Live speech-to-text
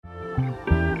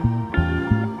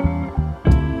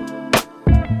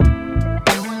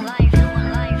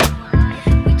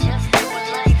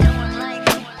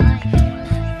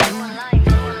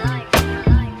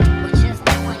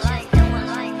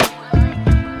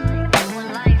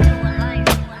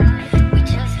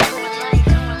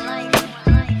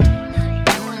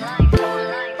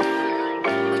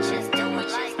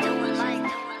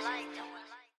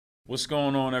What's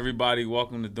going on, everybody?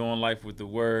 Welcome to Doing Life with the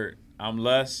Word. I'm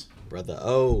Les. Brother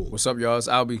O. What's up, y'all? It's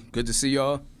Albie. Good to see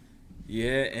y'all.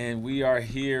 Yeah, and we are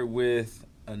here with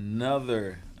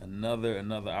another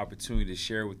opportunity to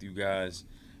share with you guys.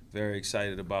 Very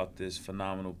excited about this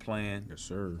phenomenal plan. Yes,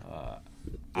 sir.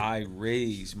 I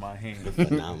raise my hand.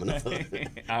 Phenomenal.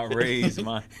 I raise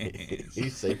my hand.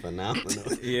 You say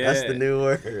phenomenal. Yeah. That's the new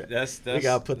word. That's we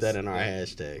gotta put that in our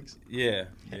hashtags. Yeah.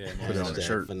 Put it on the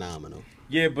shirt. Phenomenal.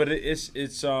 Yeah, but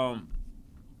it's a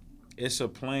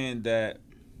plan that,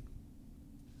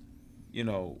 you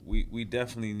know, we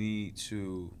definitely need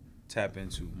to tap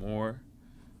into more.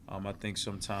 I think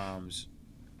sometimes,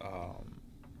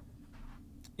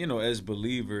 you know, as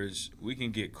believers, we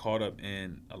can get caught up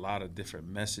in a lot of different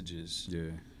messages.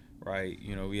 Yeah. Right.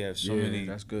 You know, we have so Yeah, many.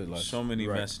 that's good, Les. So many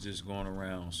Right. messages going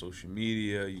around on social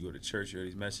media. You go to church, you hear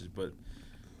these messages, but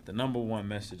the number one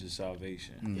message is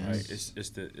salvation. Mhm. Right.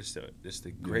 It's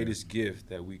the greatest gift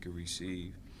that we could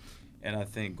receive. And I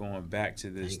think going back to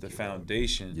this, Thank the you,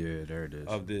 foundation Yeah, there it is.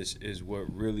 of this is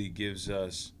what really gives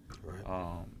us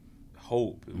Right.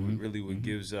 hope. Mhm. Really, what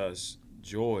gives us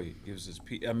joy, gives us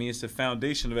peace. I mean, it's the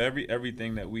foundation of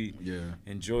everything that we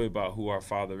enjoy about who our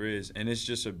Father is, and it's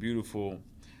just a beautiful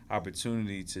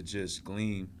opportunity to just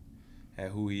glean at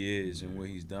who He is and what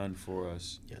He's done for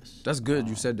us. Yes. That's good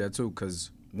you said that, too, because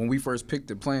when we first picked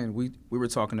the plan, we were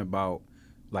talking about,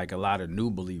 like, a lot of new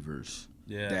believers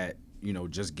that, you know,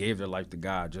 just gave their life to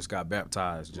God, just got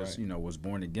baptized, just, you know, was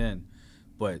born again.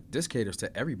 But this caters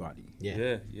to everybody.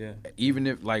 Yeah. Even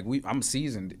if, like, I'm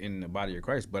seasoned in the body of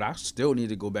Christ, but I still need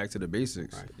to go back to the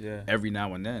basics every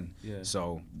now and then. Yeah.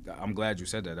 So I'm glad you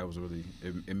said that. That was really,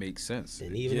 it makes sense.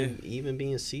 And even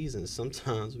being seasoned,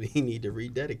 sometimes we need to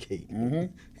rededicate.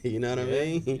 Mm-hmm. You know what I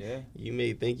mean? Yeah. You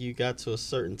may think you got to a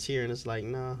certain tier, and it's like,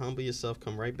 nah, humble yourself,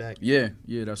 come right back Yeah,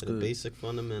 that's to good. the basic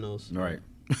fundamentals. Right.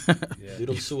 Yeah. Do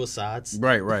them suicides.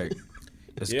 Right.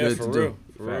 That's good for to real, do.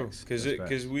 for real. Facts. Because That's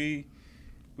facts. we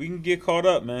can get caught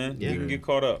up, man. Yeah. We can get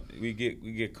caught up. We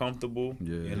get comfortable.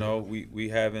 Yeah. You know, we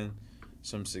having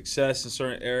some success in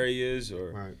certain areas, or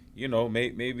Right. you know,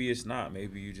 maybe it's not.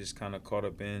 Maybe you just kind of caught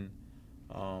up in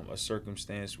a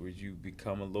circumstance where you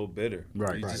become a little bitter.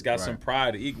 Right. You just Right, got some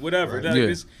pride, whatever. Right. Like,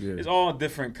 Yeah. it's all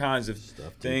different kinds of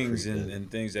Stuff can things creep in.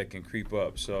 and things that can creep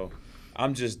up. So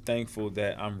I'm just thankful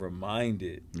that I'm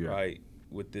reminded, right,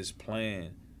 with this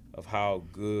plan of how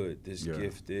good this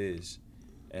gift is.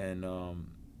 And,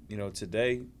 you know,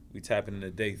 today we tapping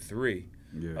into day 3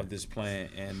 of this plan.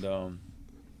 And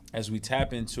as we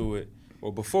tap into it,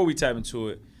 or before we tap into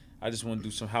it, I just want to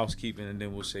do some housekeeping, and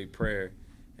then we'll say prayer,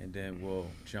 and then we'll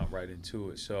jump right into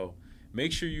it. So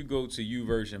make sure you go to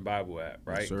YouVersion Bible app,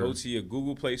 right? Yes, sir. Go to your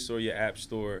Google Play Store, your App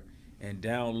Store, and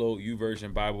download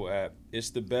YouVersion Bible app. It's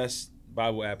the best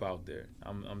Bible app out there.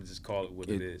 I'm just call it what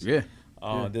it is. Yeah.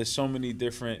 There's so many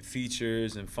different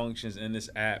features and functions in this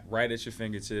app right at your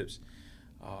fingertips.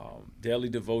 Daily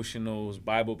devotionals,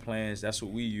 Bible plans. That's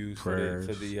what we use Prayers.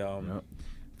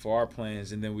 For our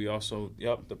plans. And then we also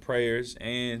the prayers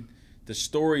and the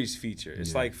stories feature.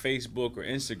 It's like Facebook or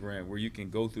Instagram, where you can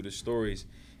go through the stories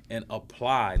and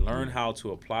learn how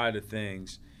to apply the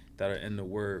things that are in the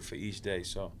Word for each day.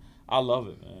 So I love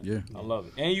it, man. Yeah. I love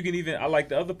it. And you can I like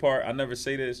the other part. I never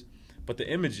say this, but the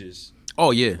images.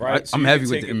 Oh yeah, Right. I'm you heavy could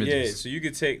with take the images. Yeah, so you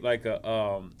could take like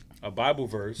a Bible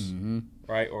verse,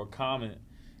 right, or a comment,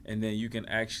 and then you can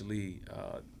actually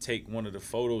take one of the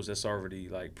photos that's already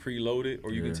like preloaded,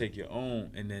 or you can take your own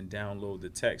and then download the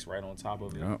text right on top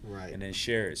of it, Right. and then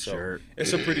share it. So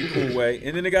it's a pretty cool way.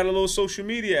 And then they got a little social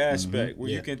media aspect where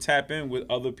you Yeah. can tap in with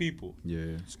other people. Yeah,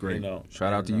 it's great. You know,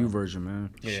 Shout out to and, YouVersion, man.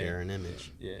 Yeah. Share an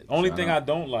image. Yeah. Only Shout thing out. I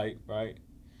don't like, right,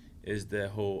 is that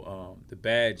whole the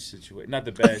badge situation. Not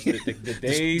the badge, the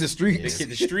days, the streaks.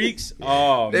 the streaks.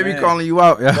 Oh, They man. be calling you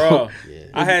out, yeah. Bro, Yeah.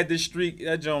 I had this streak.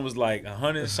 That joint was like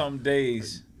 100-something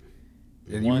days.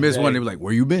 And you One miss one, day. they be like,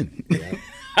 "Where you been?" Yeah.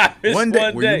 I missed One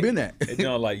day, where you been at? That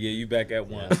joint like, yeah, you back at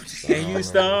one. Start And all you over.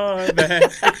 start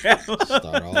back.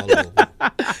 Start all over.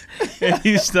 And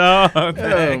you start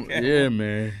back. Yeah,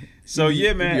 man. So yeah,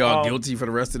 You man. be all guilty for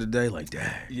the rest of the day, like, dang.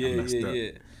 I Yeah, messed yeah, up. yeah.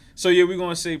 So yeah, we're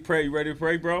gonna say pray. You ready to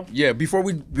pray, bro? Yeah, before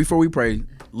we pray,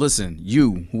 listen,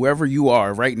 whoever you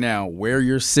are right now, where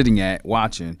you're sitting at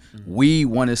watching, we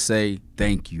want to say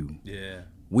thank you. Yeah.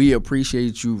 We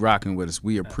appreciate you rocking with us.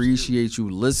 We appreciate you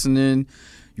listening.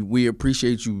 We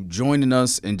appreciate you joining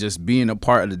us and just being a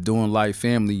part of the Doing Life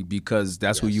family, because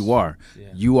that's who you are. Yeah.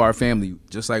 You are family.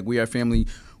 Just like we are family,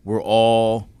 we're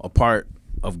all a part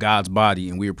of God's body,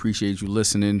 and we appreciate you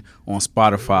listening on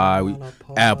Spotify,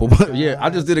 Apple. Yeah, I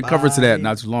just did a cover to that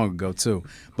not too long ago too.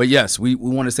 But yes, we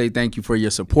want to say thank you for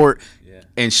your support. Yeah.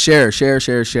 And share.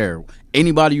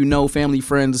 Anybody you know, family,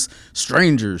 friends,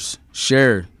 strangers,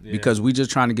 share. Yeah. Because we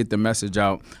just trying to get the message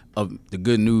out of the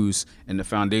good news and the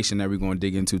foundation that we're going to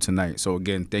dig into tonight. So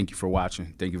again, thank you for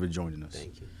watching. Thank you for joining us.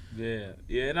 Thank you.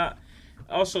 Yeah, and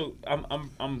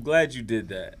I'm glad you did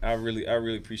that. I really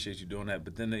appreciate you doing that.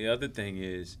 But then the other thing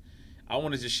is, I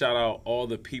want to just shout out all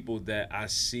the people that I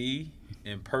see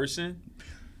in person.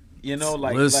 You know,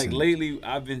 like lately,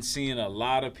 I've been seeing a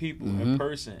lot of people in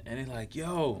person, and they're like,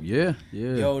 "Yo,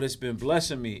 yo, that's been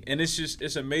blessing me." And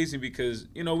it's amazing because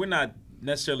we're not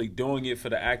necessarily doing it for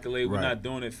the accolade. We're not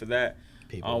doing it for that.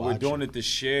 We're doing it to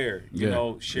share.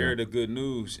 Share the good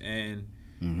news, and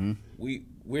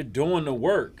we're doing the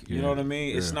work. You know what I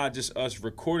mean? It's not just us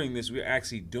recording this. We're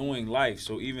actually doing life.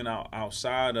 So even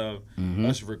outside of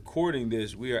us recording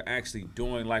this, we are actually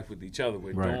doing life with each other.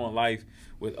 We're doing life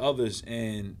with others.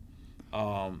 And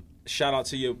shout out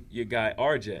to your guy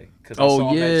RJ, because I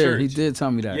saw him at church. He did tell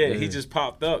me that. Yeah, he just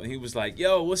popped up and he was like,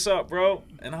 "Yo, what's up, bro?"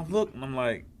 And I looked and I'm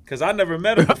like, because I never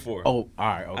met him before. All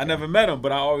right. Okay. I never met him,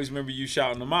 but I always remember you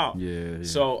shouting him out. Yeah.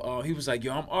 So he was like,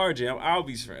 "Yo, I'm RJ. I'm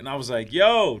Albie's friend." And I was like,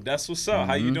 "Yo, that's what's up.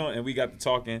 How you doing?" And we got to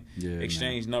talking,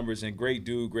 exchanged numbers, and great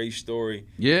dude, great story.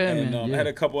 Yeah, and I had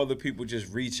a couple other people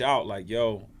just reach out like,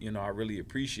 "Yo, I really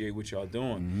appreciate what y'all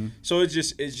doing." So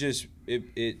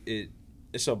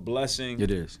it's a blessing.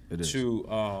 It is.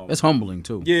 To it's humbling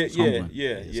too. Yeah.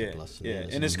 Blessing,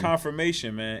 And it's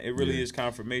confirmation, man. It really is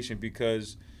confirmation,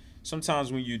 because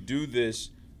sometimes when you do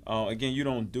this, again, you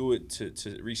don't do it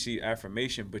to receive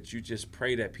affirmation, but you just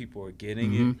pray that people are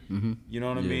getting it. You know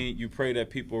what I mean? You pray that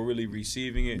people are really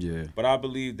receiving it. Yeah. But I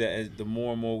believe that as the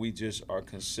more and more we just are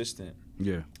consistent,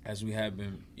 as we have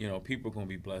been, people are going to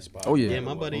be blessed by it. Yeah,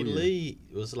 my buddy Lee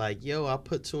was like, "Yo, I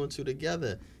put 2 and 2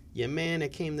 together. Your man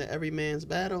that came to Every Man's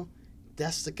Battle,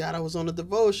 that's the guy that was on the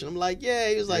devotion." I'm like, "Yeah."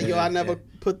 He was like, "Yo, I never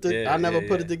put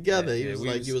it together." He was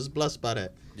like, "You was blessed by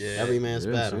that." Every Man's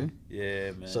Battle. See?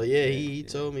 Yeah, man. So he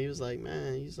told me, he was like,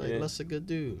 "Man," he's like, "That's a good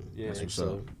dude." Yeah, like,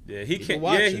 so he came.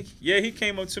 He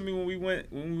came up to me when we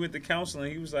went to counseling.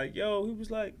 He was like, "Yo," you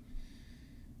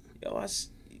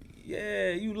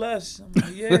Les. I'm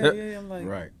like, yeah. I'm like,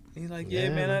 right. He's like, "Yeah,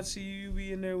 man, I see you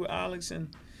be in there with Alex." And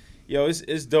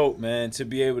it's dope, man, to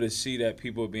be able to see that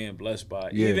people are being blessed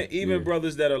by it. Even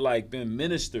brothers that are like been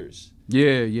ministers.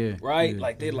 Yeah. Right?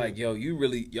 Like they're like, "Yo,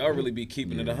 y'all really be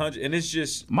keeping it 100." And it's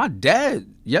just, my dad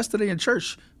yesterday in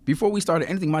church, before we started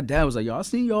anything, my dad was like, "Yo, I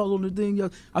seen y'all on the thing.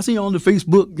 I seen y'all on the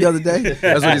Facebook the other day."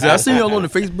 That's what he said. "I seen y'all on the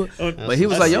Facebook." But he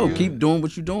was like, "Yo, keep doing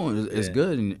what you're doing. It's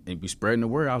good." And be spreading the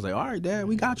word. I was like, "All right, Dad,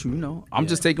 we got you. I'm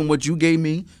just taking what you gave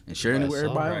me and sharing it with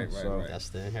everybody else." Right. That's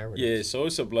the inheritance. Yeah, so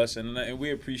it's a blessing, and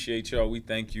we appreciate y'all. We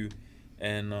thank you.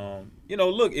 And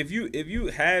look, if you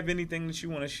have anything that you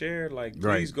want to share, like,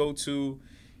 please go to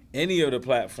any of the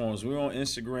platforms. We're on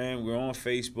Instagram, we're on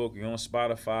Facebook, we're on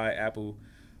Spotify, Apple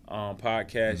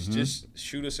Podcasts. Just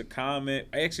shoot us a comment.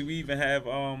 Actually, we even have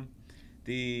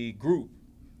the group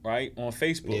on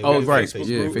Facebook. Facebook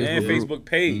group and Facebook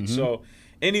page. So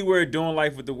anywhere Doing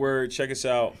Life with the Word, check us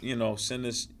out. Send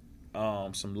us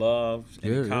some love,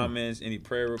 any comments, any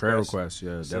prayer requests.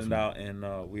 Send definitely. Out,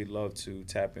 and we'd love to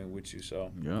tap in with you.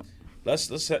 So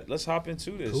let's hop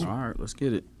into this. Cool. All right, let's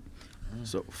get it.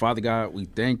 So, Father God, we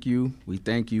thank you. We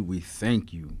thank you. We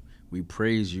thank you. We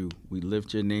praise you. We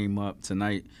lift your name up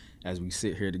tonight as we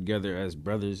sit here together as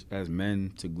brothers, as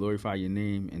men, to glorify your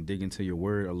name and dig into your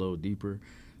word a little deeper.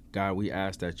 God, we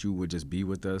ask that you would just be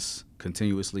with us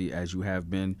continuously as you have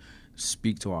been.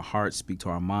 Speak to our hearts, speak to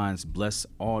our minds. Bless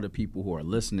all the people who are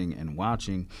listening and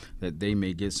watching, that they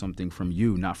may get something from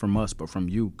you, not from us, but from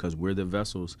you, because we're the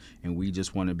vessels, and we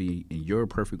just want to be in your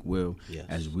perfect will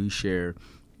as we share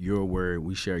your word,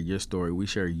 we share your story, we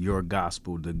share your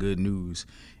gospel, the good news,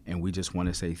 and we just want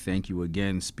to say thank you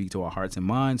again. Speak to our hearts and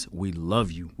minds. We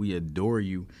love you. We adore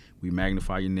you. We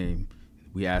magnify your name.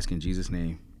 We ask in Jesus'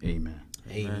 name. Amen.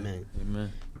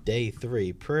 Amen. Day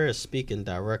 3, prayer is speaking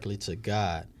directly to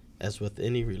God. As with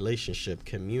any relationship,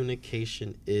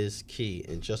 communication is key.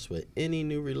 And just with any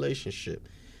new relationship,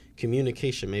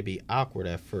 communication may be awkward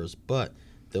at first, but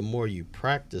the more you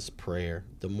practice prayer,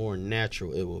 the more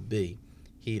natural it will be.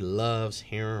 He loves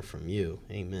hearing from you.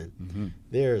 Amen.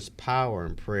 There is power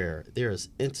in prayer. There is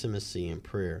intimacy in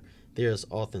prayer. There is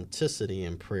authenticity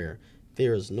in prayer.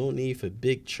 There is no need for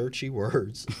big churchy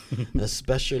words, a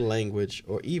special language,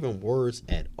 or even words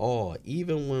at all.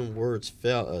 Even when words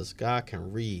fail us, God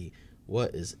can read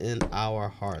what is in our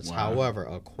hearts. Wow. However,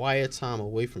 a quiet time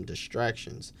away from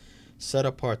distractions, set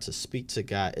apart to speak to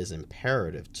God, is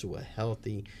imperative to a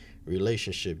healthy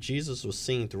relationship. Jesus was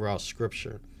seen throughout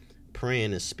Scripture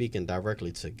praying and speaking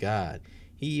directly to God.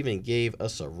 He even gave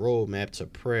us a roadmap to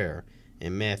prayer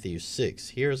in Matthew 6.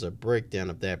 Here's a breakdown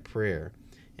of that prayer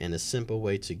and a simple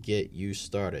way to get you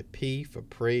started. P for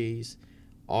praise,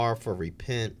 R for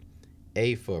repent,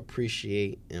 A for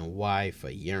appreciate, and Y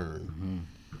for yearn.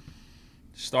 Mm-hmm.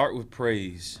 Start with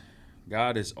praise.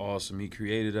 God is awesome. He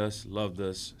created us, loved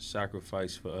us,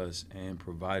 sacrificed for us, and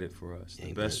provided for us.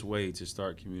 Amen. The best way to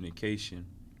start communication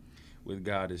with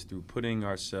God is through putting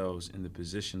ourselves in the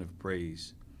position of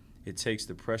praise. It takes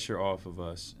the pressure off of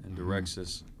us and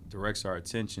directs our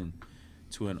attention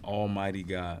to an almighty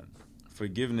God.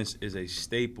 Forgiveness is a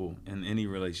staple in any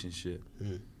relationship.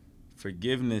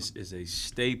 Forgiveness is a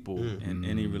staple in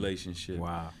any relationship.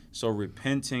 Wow. So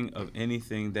repenting of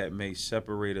anything that may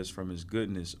separate us from his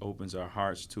goodness opens our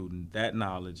hearts to that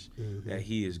knowledge that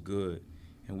he is good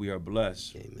and we are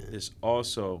blessed. Amen. This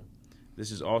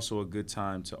is also a good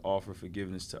time to offer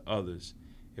forgiveness to others.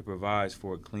 It provides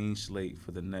for a clean slate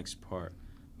for the next part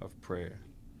of prayer.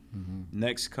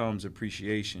 Next comes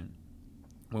appreciation.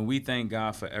 When we thank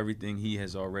God for everything he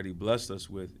has already blessed us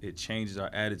with, it changes our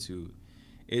attitude.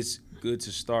 It's good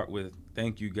to start with,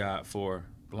 thank you, God, for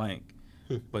blank.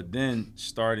 But then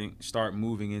start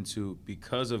moving into,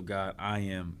 because of God, I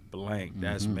am blank.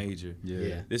 That's major.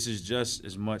 Yeah. This is just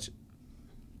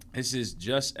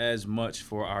as much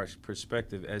for our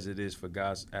perspective as it is for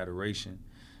God's adoration.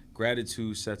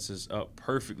 Gratitude sets us up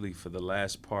perfectly for the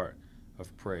last part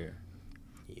of prayer.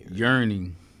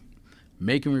 Yearning.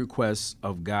 Making requests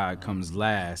of God comes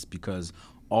last because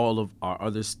all of our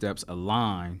other steps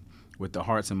align with the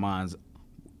hearts and minds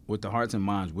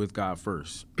with God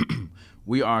first.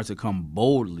 We are to come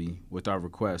boldly with our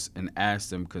requests and ask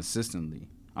them constantly.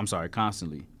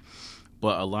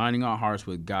 But aligning our hearts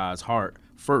with God's heart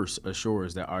first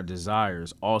assures that our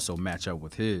desires also match up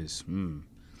with his.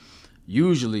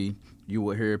 Usually, you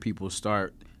will hear people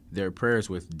start their prayers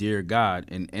with "Dear God"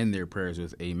 and end their prayers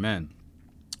with "Amen."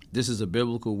 This is a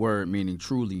biblical word meaning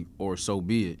truly or so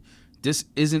be it. This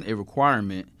isn't a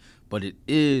requirement, but it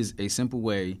is a simple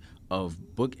way of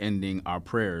bookending our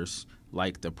prayers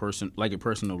like a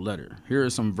personal letter. Here are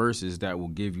some verses that will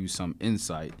give you some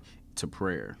insight to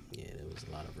prayer. Yeah, there was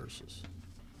a lot of verses.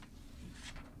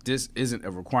 This isn't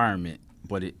a requirement,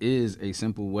 but it is a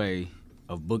simple way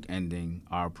of bookending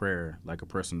our prayer like a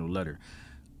personal letter.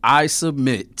 I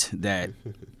submit that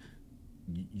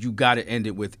you got to end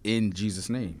it with "in Jesus'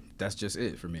 name." That's just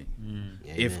it for me.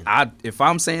 If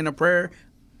I'm saying a prayer,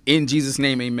 in Jesus'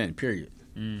 name, amen, period.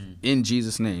 In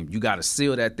Jesus' name. You got to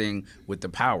seal that thing with the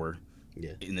power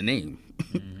in the name.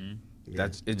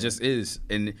 Just is.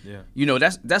 And,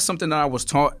 that's something that I was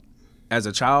taught as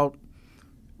a child,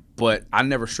 but I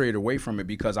never strayed away from it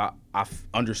because I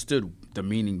understood the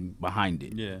meaning behind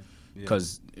it. Yeah.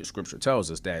 Because Scripture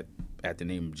tells us that at the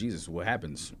name of Jesus, what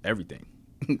happens? Everything.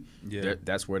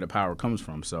 That's where the power comes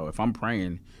from. So if I'm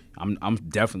praying, I'm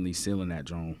definitely sealing that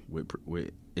drone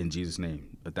with in Jesus'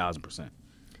 name, 1,000%.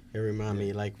 It reminds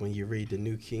me like when you read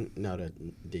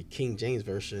the King James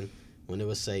version, when it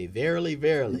would say "Verily,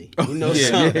 verily,"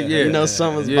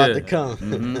 something's about to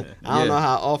come. I don't know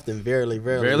how often "verily,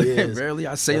 verily" is. Verily,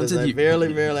 I say unto you.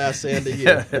 Verily, verily, I say unto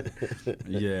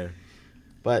you.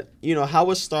 But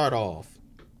how it start off.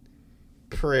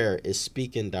 Prayer is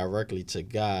speaking directly to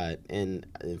God, and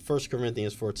in 1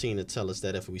 Corinthians 14 it tells us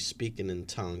that if we speaking in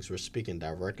tongues, we're speaking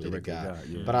directly to God.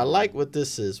 But I like what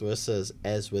this is, where it says,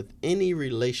 as with any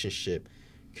relationship,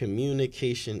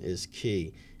 communication is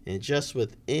key. And just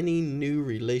with any new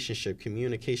relationship,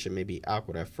 communication may be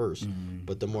awkward at first,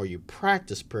 but the more you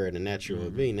practice prayer, the natural will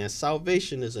be. Now,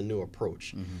 salvation is a new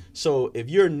approach. So if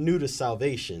you're new to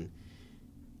salvation,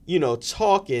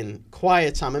 talking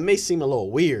quiet time, it may seem a little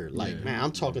weird. Like, man,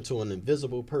 I'm talking to an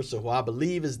invisible person who I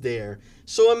believe is there.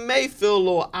 So it may feel a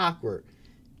little awkward.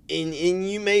 And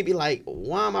you may be like,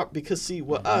 why am I? Because see,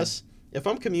 with us, if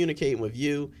I'm communicating with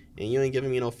you and you ain't giving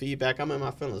me no feedback, I'm in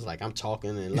my feelings. Like, I'm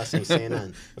talking and Les ain't saying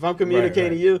nothing. If I'm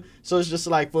communicating to you, so it's just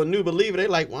like for a new believer, they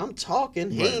like, well, I'm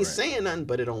talking. He ain't saying nothing,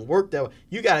 but it don't work that way.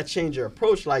 You got to change your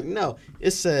approach. Like, no,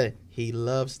 it's he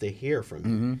loves to hear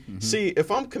from you. See,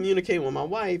 if I'm communicating with my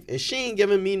wife and she ain't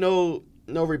giving me no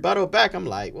rebuttal back, I'm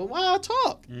like, well, why I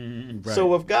talk? So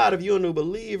with God, if you're a new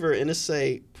believer and it's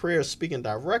prayer speaking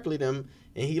directly to him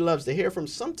and he loves to hear from,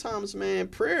 sometimes, man,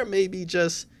 prayer may be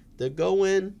just to go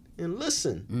in and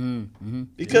listen.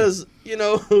 Because, you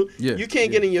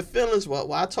can't get in your feelings.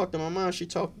 Well, I talked to my mom, she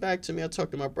talked back to me. I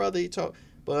talked to my brother, he talked.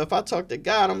 But if I talk to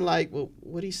God, I'm like, well,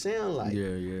 what he sound like?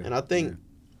 And I think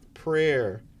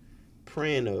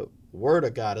praying to word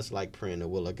of God is like praying the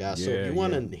will of God. So if you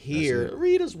want to hear,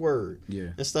 read his word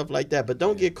and stuff like that. But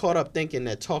don't get caught up thinking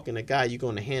that talking to God, you're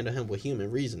going to handle him with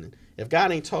human reasoning. If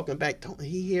God ain't talking back, don't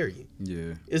he hear you?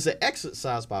 Yeah. It's an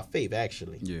exercise by faith,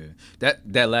 actually. Yeah.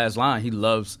 That last line, he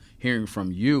loves hearing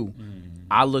from you. Mm-hmm.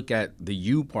 I look at the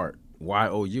you part,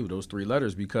 Y-O-U, those 3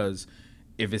 letters, because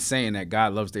if it's saying that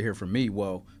God loves to hear from me,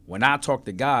 well, when I talk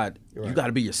to God, you got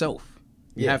to be yourself.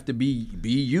 You have to be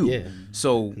you. Yeah.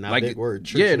 So not like big word,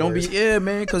 don't be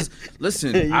man. Because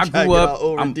listen, I grew up.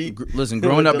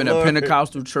 Growing up in a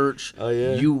Pentecostal church. Oh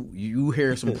yeah. You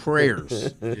hear some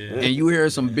prayers, and you hear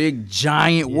some big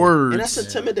giant words, and that's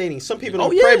intimidating. Some people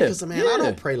don't pray because I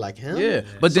don't pray like him. Yeah,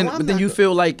 but then you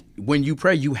feel like when you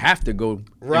pray, you have to go and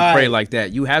pray like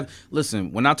that. You have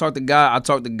when I talk to God, I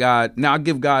talk to God. Now I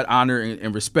give God honor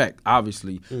and respect,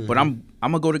 obviously, but I'm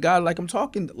gonna go to God like I'm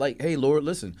talking, like, hey, Lord,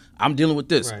 listen, I'm dealing with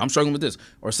this. I'm struggling with this.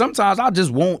 Or sometimes I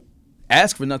just won't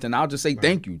ask for nothing. I'll just say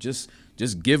thank you. Just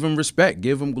give him respect,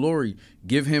 give him glory,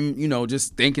 give him,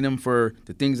 just thanking him for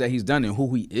the things that he's done and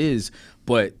who he is.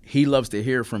 But he loves to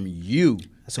hear from you.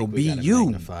 So be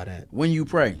you when you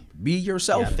pray. Be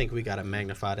yourself. Yeah, I think we got to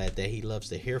magnify that he loves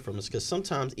to hear from us. Because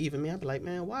sometimes even me, I'll be like,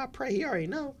 man, why I pray? He already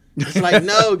know. It's like,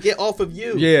 no, get off of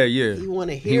you. Yeah. He want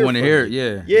to hear it,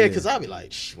 Yeah, because I'll be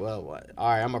like, well, what? All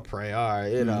right, I'm going to pray. All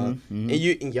right, And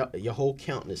your whole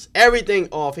countenance, everything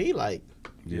off. He like,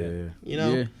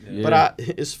 But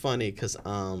it's funny because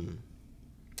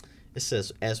it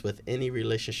says, as with any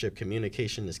relationship,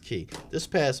 communication is key. This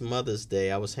past Mother's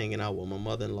Day, I was hanging out with my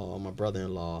mother-in-law, my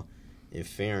brother-in-law, and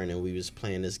Farron, and we was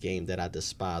playing this game that I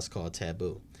despise called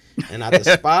Taboo. And I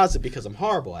despise it because I'm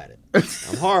horrible at it.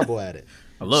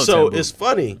 I love Taboo. It's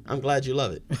funny. I'm glad you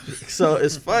love it. So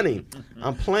it's funny.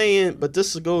 I'm playing, but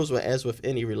this goes with, as with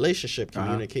any relationship,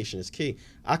 communication is key.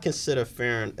 I consider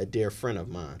Farron a dear friend of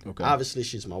mine. Okay. Obviously,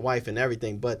 she's my wife and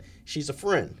everything, but she's a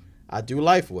friend. I do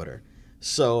life with her.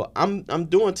 So I'm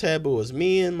doing Taboo. It's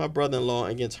me and my brother-in-law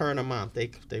against her and her mom.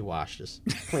 They washed us,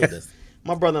 cleaned us.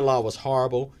 My brother-in-law was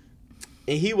horrible,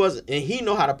 and he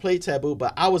know how to play Taboo,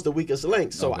 but I was the weakest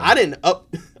link. So I didn't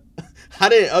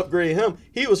upgrade him.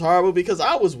 He was horrible because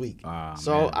I was weak.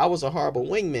 I was a horrible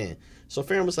wingman. So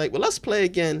Farron was like, well, let's play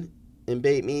again, and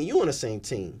babe, me and you on the same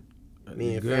team.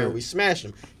 Me and Farron, we smashed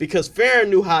him because Farron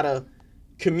knew how to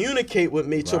communicate with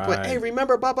me to a point. Hey,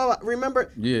 remember, blah, blah, blah,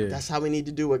 remember? Yeah. That's how we need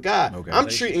to do with God. Okay. I'm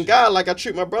treating God like I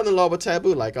treat my brother-in-law with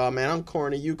Taboo. Like, oh, man, I'm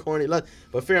corny, you corny.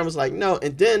 But Farron was like, no.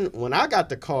 And then when I got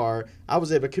the car, I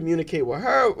was able to communicate with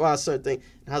her about certain things.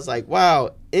 And I was like,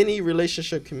 wow, any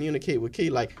relationship communicate with key.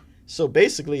 Like, so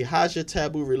basically, how's your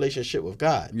Taboo relationship with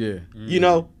God? Yeah.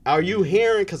 Are you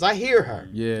hearing? Because I hear her.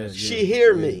 Yeah. She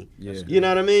hear me. Yeah. You know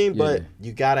what I mean? Yeah. But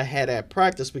you got to have that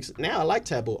practice. Because now I like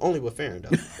Taboo. Only with Farron,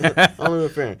 though. Only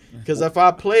with Farron. Because if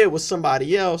I play it with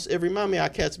somebody else, it remind me I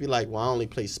cats be like, well, I only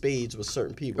play spades with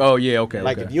certain people. Oh, yeah, okay.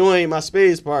 Like, if you ain't my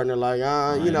spades partner, like,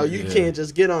 you can't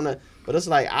just get on it. But it's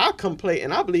like, I'll come play,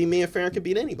 and I believe me and Farron can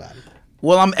beat anybody.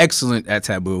 Well, I'm excellent at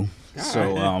Taboo.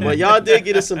 So, but y'all did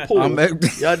get us some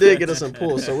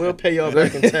pools. So we'll pay y'all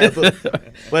back in Taboo.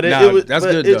 But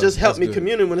it just helped me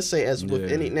communicate when it say as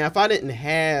with any. Now, if I didn't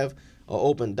have an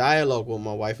open dialogue with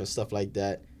my wife and stuff like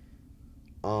that,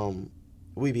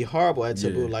 we'd be horrible at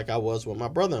Taboo like I was with my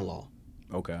brother-in-law.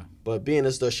 Okay. But being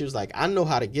as though she was like, I know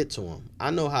how to get to him.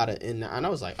 I know how to, and I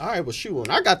was like, all right, well, shoot,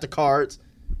 when I got the cards,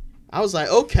 I was like,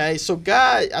 okay, so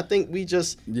God, I think we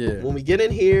just, when we get in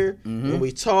here, when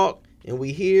we talk, and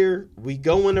we hear, we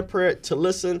go into prayer to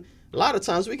listen. A lot of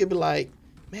times we could be like,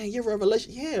 man, your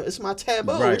revelation, it's my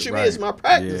Taboo. What you mean? It's my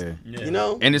practice. Yeah. You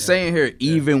know? And it's saying here,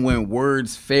 even when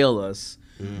words fail us,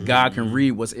 God can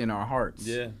read what's in our hearts.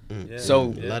 Yeah.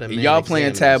 So y'all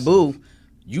playing Taboo,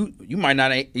 you might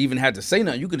not even have to say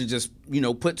nothing. You could have just,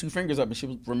 put 2 fingers up and she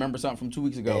would remember something from 2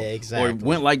 weeks ago. Yeah, exactly. Or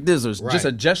went like this, or just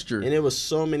a gesture. And it was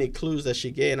so many clues that she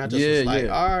gave, and I just was like,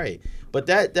 all right. But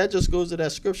that just goes to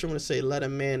that scripture when it say, let a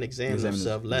man examine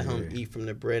himself, let him eat from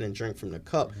the bread and drink from the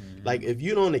cup. Like, if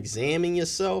you don't examine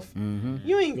yourself,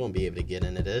 you ain't going to be able to get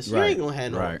into this. You ain't going to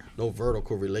have no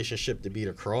vertical relationship to be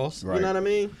the cross. You know what I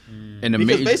mean? And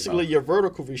because basically your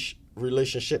vertical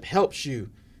relationship helps you.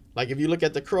 Like, if you look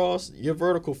at the cross, you're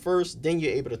vertical first, then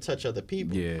you're able to touch other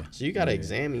people. Yeah. So you got to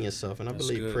examine yourself, and I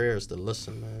believe prayer is to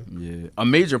listen, man. Yeah. A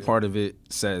major part of it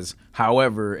says,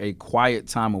 however, a quiet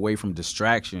time away from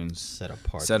distractions, set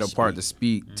apart to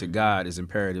speak to God is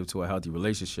imperative to a healthy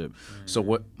relationship. So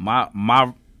what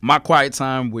my quiet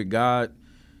time with God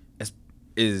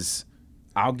is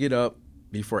I'll get up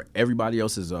before everybody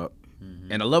else is up,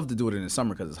 and I love to do it in the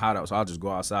summer because it's hot out, so I'll just go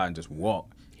outside and just walk.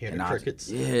 Hear the crickets.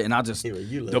 And I just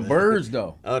the birds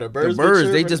though. Oh, the birds.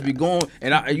 They just be going.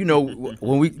 And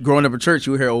when we growing up in church,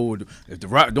 you hear, oh, if the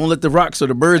rock, don't let the rocks or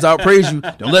the birds outpraise you.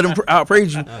 Don't let them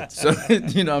outpraise you. So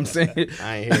you know what I'm saying.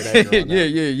 I ain't hear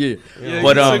that. Yeah.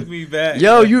 But took me back.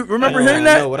 Yo, you remember hearing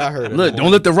that? I know what I heard. Look, don't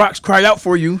let the rocks cry out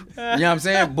for you. You know what I'm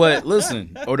saying? But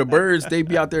listen, or the birds, they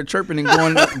be out there chirping and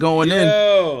going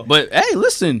in. But hey,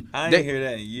 listen, I ain't hear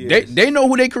that in years. They know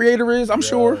who their creator is. I'm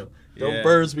sure. Them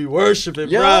birds be worshiping,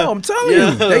 bro. I'm telling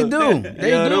you, they do.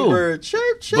 They do. Bird,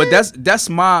 chirp. But that's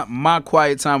my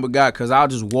quiet time with God, because I'll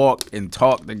just walk and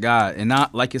talk to God, and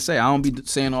not like you say, I don't be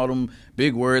saying all them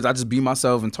big words. I just be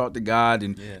myself and talk to God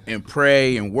and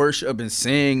pray and worship and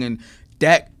sing, and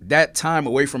that time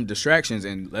away from distractions.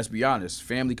 And let's be honest,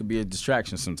 family could be a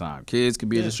distraction sometimes. Kids could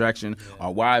be a distraction.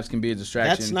 Our wives can be a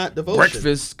distraction. That's not devotion.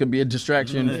 Breakfast could be a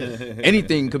distraction.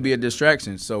 Anything could be a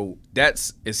distraction. So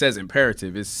it says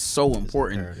imperative. It's so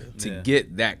important to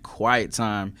get that quiet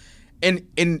time. And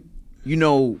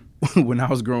when I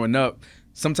was growing up,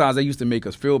 sometimes they used to make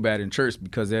us feel bad in church,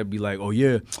 because they'd be like, oh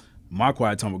yeah, my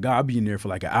quiet time with God, I'll be in there for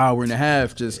like an hour and a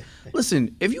half. Just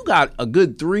listen, if you got a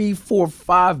good 3, 4,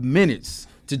 5 minutes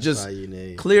to just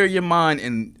clear your mind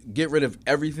and get rid of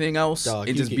everything else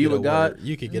and just be with God.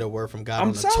 You could get a word from God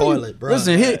on the toilet, bro.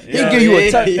 Listen, he'll give you a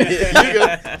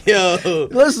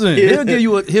Listen,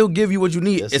 he'll give you what you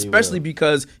need, yes, especially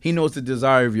because he knows the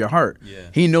desire of your heart. Yeah.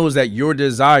 He knows that your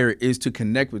desire is to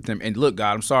connect with him. And look,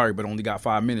 God, I'm sorry, but I only got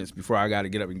 5 minutes before I got to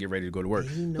get up and get ready to go to work.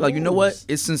 Like, you know what?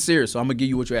 It's sincere, so I'm going to give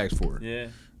you what you asked for. Yeah.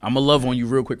 I'm going to love on you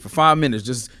real quick for 5 minutes.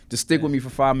 Just stick with me for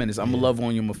 5 minutes. I'm going to love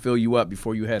on you. I'm going to fill you up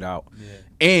before you head out. Yeah.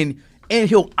 And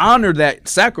he'll honor that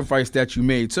sacrifice that you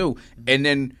made too. And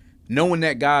then knowing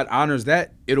that God honors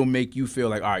that, it'll make you feel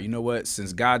like, all right, you know what?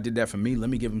 Since God did that for me, let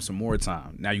me give him some more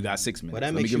time. Now you got 6 minutes. Well,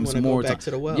 that let makes me give you him some more more back time.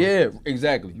 to the well. Yeah,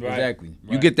 exactly. Right. Exactly.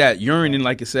 Right. You get that yearning,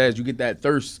 like it says, you get that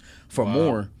thirst for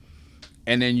more.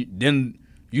 And then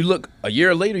you look a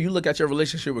year later, you look at your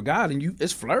relationship with God, and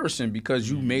it's flourishing because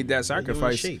you made that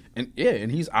sacrifice. And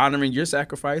he's honoring your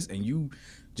sacrifice, and you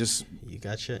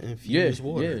got your infused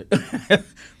water. Yeah.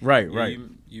 Right.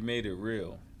 You made it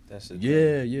real. That's the thing.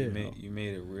 Yeah. You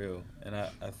made it real. And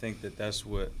I think that's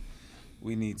what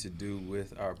we need to do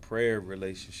with our prayer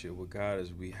relationship with God,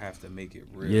 is we have to make it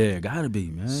real. Yeah, gotta be,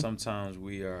 man. Sometimes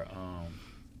we are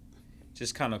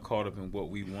just kind of caught up in what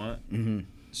we want,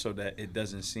 so that it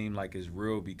doesn't seem like it's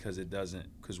real, because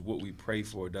what we pray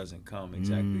for doesn't come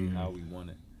exactly how we want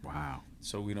it. Wow.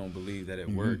 So we don't believe that it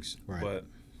works. Right. But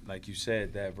like you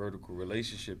said, that vertical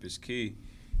relationship is key,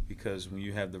 because when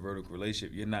you have the vertical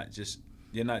relationship, you're not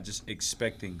just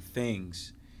expecting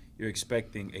things, you're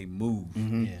expecting a move.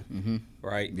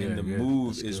 Right? And the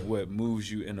move is what moves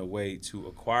you in a way to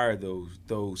acquire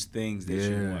those things that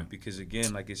you want, because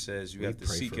again, like it says, you have to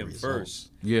seek him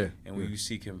first. And when you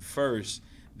seek him first,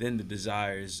 then the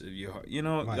desires of your heart,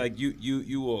 like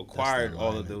you will acquire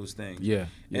all of those things.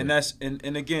 And that's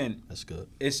and again, that's good.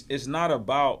 It's not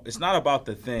about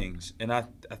the things, and I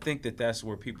think that's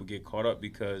where people get caught up,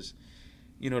 because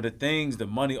the things, the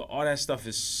money, all that stuff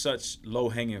is such low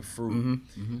hanging fruit.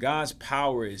 God's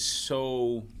power is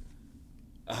so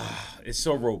it's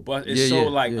so robust, it's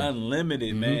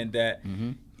unlimited, man, that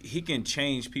he can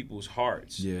change people's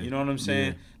hearts. You know what I'm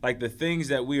saying? Like the things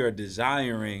that we are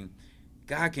desiring,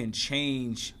 God can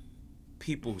change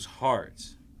people's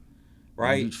hearts,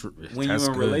 right? When you're in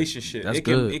a relationship,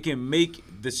 it can make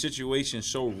the situation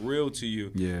so real to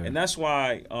you. And that's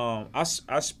why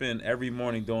I spend every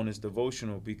morning doing this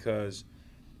devotional, because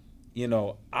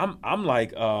I'm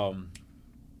like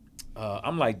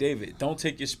David, don't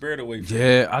take your spirit away from me.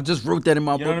 Yeah, I just wrote that in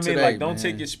my book today. You know what I mean? Like, don't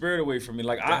take your spirit away from me.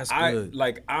 Like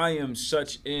I am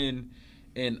such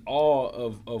in awe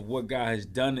of what God has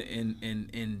done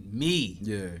in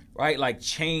me. Right? Like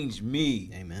change me.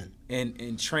 Amen.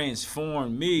 And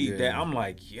transform me, that I'm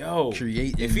like, yo,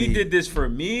 if he did this for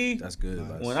me, that's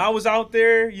good. When I was out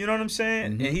there, you know what I'm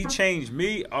saying? And he changed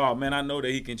me, oh man, I know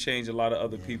that he can change a lot of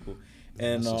other people.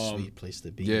 And that's a sweet place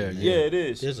to be. Yeah, it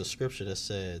is. There's a scripture that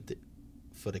said,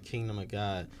 for the kingdom of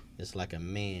God, it's like a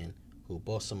man who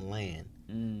bought some land.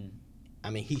 I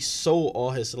mean, he sold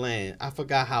all his land. I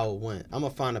forgot how it went. I'm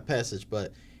going to find a passage,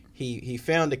 but he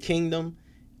found the kingdom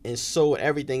and sold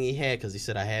everything he had, because he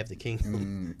said, I have the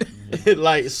kingdom.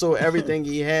 Like, sold everything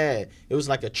he had. It was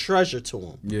like a treasure to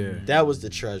him. Yeah. That was the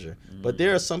treasure. But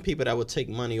there are some people that would take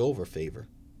money over favor.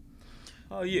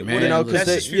 Oh, yeah. Man,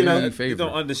 that's you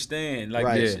don't understand. Like,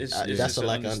 right. It's that's a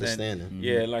lack of understanding.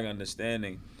 Yeah, like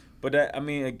understanding. But that, I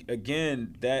mean,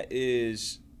 again, that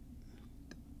is...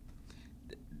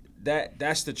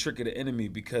 That's the trick of the enemy,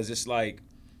 because it's like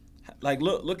Like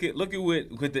look at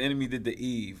what the enemy did to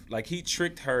Eve. Like he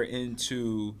tricked her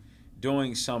into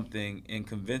doing something and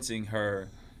convincing her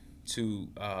to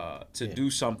do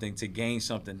something to gain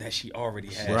something that she already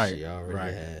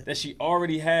had. That she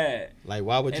already had. Like,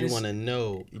 why would you want to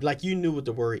know? Like, you knew what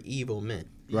the word evil meant.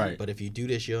 Right. But if you do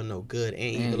this, you'll know good and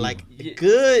evil. Like,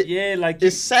 good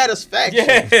is satisfaction.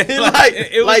 Yeah.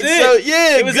 It was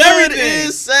it was good everything.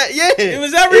 It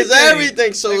was everything. It's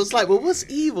everything. So it's like, well, what's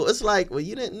evil? It's like, well,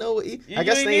 you didn't know what I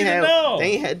guess they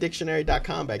ain't had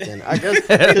dictionary.com back then. I guess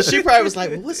because she probably was like,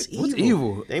 well, what's evil? What's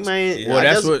evil? They might. Well,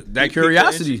 that's what that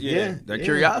curiosity.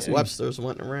 Curiosity. Webster's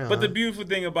went around. But the beautiful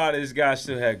thing about it is God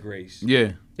still had grace.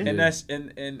 Yeah. And that's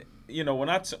and you know, when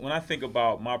I think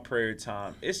about my prayer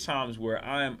time, it's times where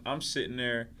I'm sitting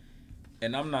there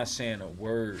and I'm not saying a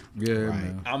word. Yeah,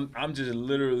 right. Man. I'm just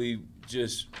literally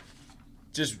just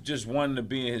wanting to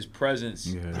be in his presence.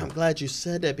 Yeah. I'm glad you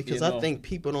said that because I think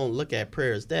people don't look at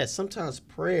prayer as that. Sometimes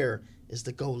prayer is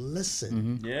to go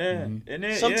listen. Mm-hmm. Yeah. Mm-hmm.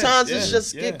 And sometimes it's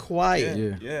just get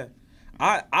quiet. Yeah.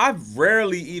 I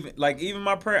rarely even even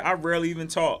my prayer, I rarely even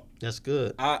talk. That's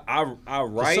good. I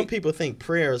write. Some people think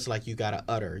prayer is like you gotta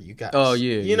utter. You got. Oh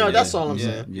yeah. You know that's all I'm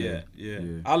saying. Yeah.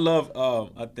 I love.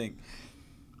 I think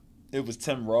it was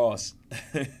Tim Ross,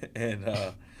 and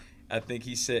I think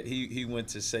he said he went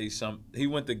to say something. He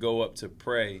went to go up to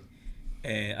pray,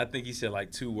 and I think he said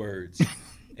like 2 words.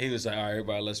 He was like, "All right,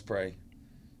 everybody, let's pray."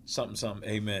 Something,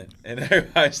 amen. And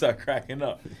everybody started cracking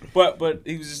up. But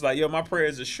he was just like, yo, my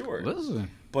prayers are short. Listen.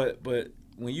 But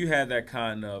when you had that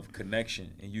kind of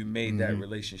connection and you made that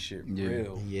relationship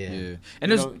real. Yeah.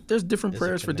 And there's different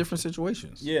prayers for different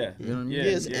situations. Yeah. You know what I mean? Yeah,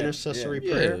 it's intercessory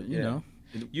prayer.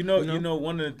 You know,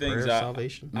 one of the things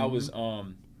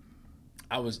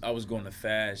I was going to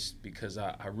fast because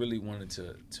I really wanted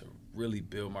to really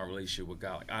build my relationship with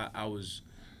God. Like I was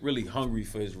really hungry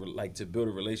for to build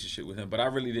a relationship with him, but I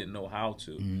really didn't know how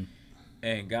to. Mm-hmm.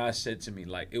 And God said to me,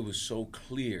 like, it was so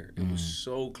clear. It was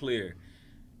so clear.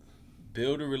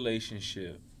 Build a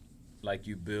relationship like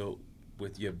you built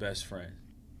with your best friend.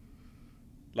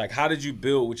 Like, how did you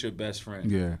build with your best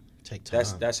friend? Yeah. Take time.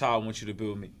 That's how I want you to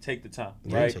build me. Take the time,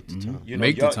 right? Take the time. You know,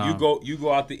 Make the time. You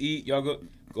go out to eat. Y'all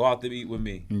go out to eat with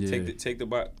me. Yeah.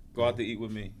 Go out to eat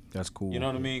with me. That's cool. You know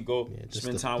what I mean? Go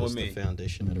spend time with me. That's the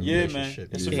foundation of the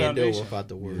relationship. It's the foundation. Can't do it without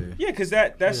the word. Yeah, because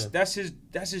that's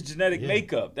his genetic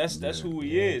makeup. That's who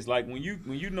he is. Like when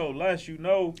you know Les, you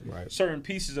know certain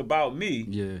pieces about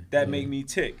me that make me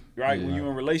tick. Right? When you're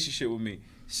in a relationship with me.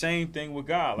 Same thing with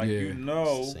God. Like you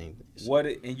know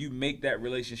and you make that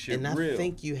relationship real. And I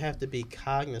think you have to be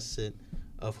cognizant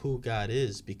of who God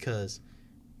is because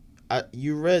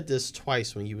you read this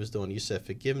twice when you was doing. You said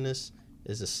forgiveness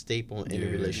is a staple in any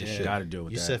relationship. Got to deal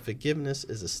with that. You said forgiveness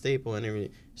is a staple in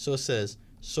every. So it says,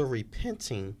 so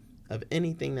repenting of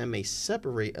anything that may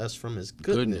separate us from His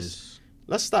goodness.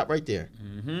 Let's stop right there.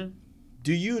 Mm-hmm.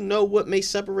 Do you know what may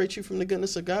separate you from the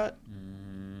goodness of God?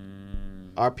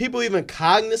 Are people even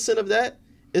cognizant of that?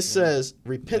 It says,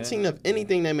 repenting of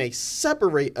anything that may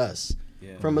separate us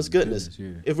from His goodness.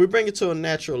 If we bring it to a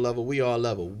natural level, we all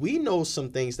level. We know some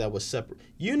things that would separate.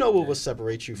 You know what would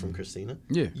separate you from Christina.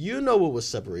 Yeah. You know what would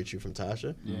separate you from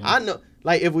Tasha. Yeah. I know.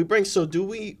 Like if we bring,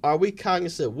 are we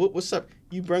cognizant? What was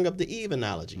you bring up the Eve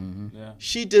analogy. Mm-hmm. Yeah.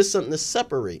 She did something to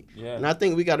separate. Yeah. And I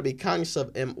think we got to be cognizant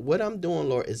of, and what I'm doing,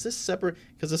 Lord, is this separate?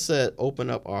 Because it said, open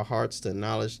up our hearts to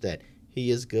acknowledge that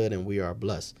He is good and we are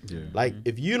blessed. Yeah. Like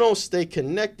if you don't stay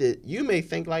connected, you may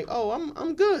think like, oh,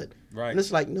 I'm good. Right. And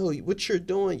it's like, no, what you're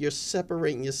doing, you're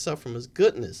separating yourself from His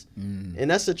goodness.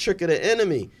 And that's a trick of the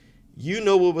enemy. You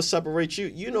know what will separate you.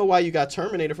 You know why you got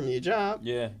terminated from your job.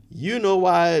 Yeah. You know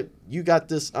why you got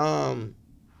this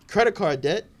credit card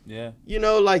debt. Yeah. You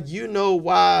know, like, you know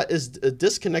why is a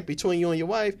disconnect between you and your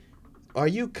wife. Are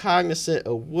you cognizant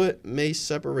of what may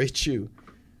separate you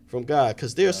from God?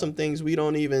 Because there are some things we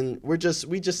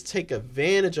just take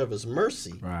advantage of His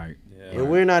mercy. Right. Yeah. And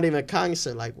we're not even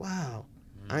cognizant, like, wow.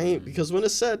 Because when it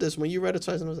said this, when you read it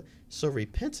twice, and it was like, so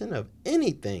repenting of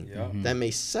anything that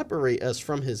may separate us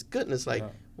from His goodness, like,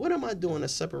 what am I doing to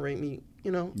separate me,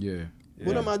 you know? Yeah.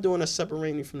 What am I doing to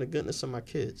separate me from the goodness of my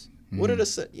kids? What are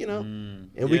the, you know?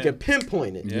 And we can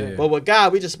pinpoint it. Yeah. But with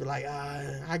God, we just be like,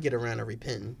 I get around to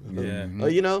repenting. Yeah. Or,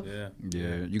 you know?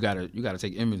 Yeah. You gotta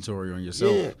take inventory on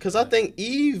yourself. Yeah, because I think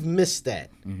Eve missed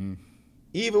that.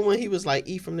 Even when he was like,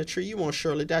 eat from the tree, you won't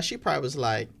surely die. She probably was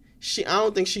like, I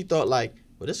don't think she thought like,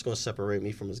 well, this is going to separate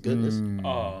me from His goodness.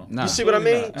 Nah. You see what I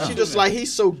mean? She just like,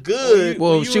 He's so good.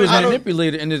 Well, she was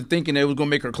manipulated into thinking that it was going to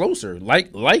make her closer,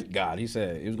 like God. He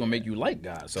said it was going to make you like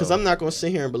God. Because I'm not going to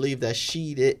sit here and believe that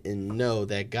she didn't know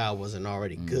that God wasn't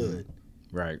already good.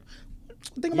 Right.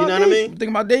 Think about David. I mean? Think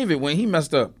about David when he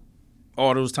messed up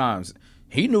all those times.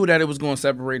 He knew that it was going to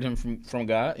separate him from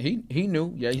God. He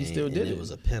knew. Yeah, he still did it. It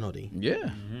was a penalty. Yeah.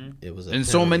 Mm-hmm. It was a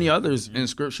penalty. So many others in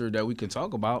Scripture that we can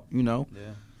talk about, Yeah.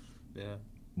 Yeah.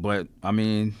 But, I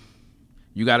mean,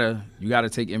 you gotta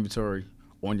take inventory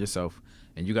on yourself,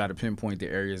 and you got to pinpoint the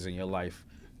areas in your life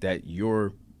that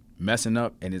you're messing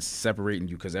up and it's separating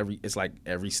you, because it's like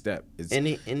every step.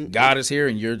 God is here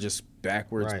and you're just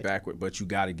backwards, but you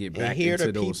got to get back into those 4 parts. Here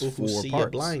are the people who see your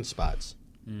blind spots.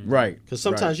 Right. Because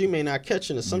sometimes you may not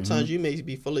catch it, and sometimes you may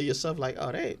be full of yourself like,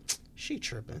 oh, she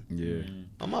tripping. Yeah.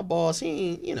 Oh, my boss,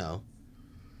 he ain't,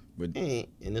 But, and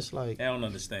it's like, I don't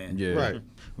understand. Yeah. Right.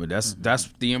 But that's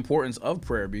the importance of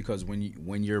prayer, because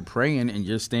when you're praying and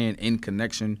you're staying in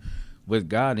connection with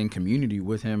God, in community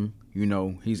with him,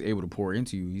 he's able to pour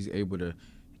into you. He's able to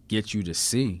get you to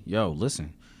see,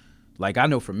 listen. Like, I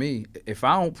know for me, if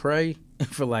I don't pray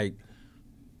for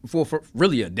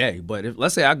really a day, but if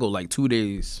let's say I go like 2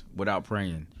 days without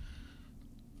praying,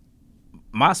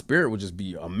 my spirit would just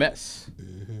be a mess.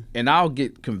 Mm-hmm. And I'll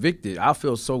get convicted. I'll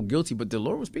feel so guilty, but the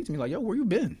Lord will speak to me like, where you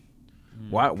been?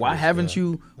 Why haven't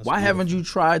you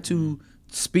tried to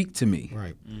speak to me?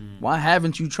 Right. Why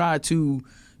haven't you tried to,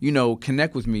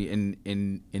 connect with me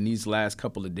in these last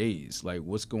couple of days? Like,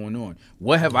 what's going on?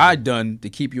 What have I done to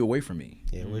keep you away from me?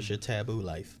 Yeah, what's your taboo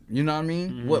life? You know what I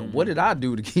mean? Mm-hmm. What did I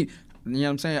do to keep, you know what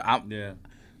I'm saying?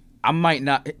 I might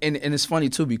not, and it's funny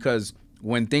too, because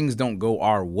when things don't go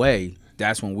our way,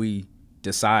 that's when we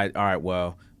decide, all right,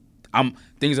 well,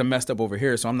 things are messed up over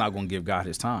here, so I'm not going to give God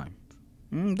his time.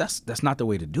 That's not the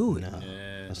way to do it. No.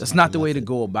 Yeah. That's not the way to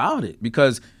go about it,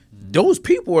 because those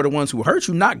people are the ones who hurt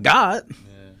you, not God.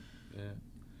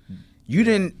 You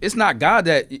didn't. It's not God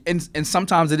that, and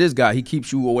sometimes it is God. He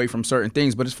keeps you away from certain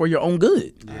things, but it's for your own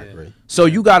good. I agree. So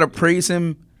you got to praise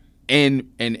him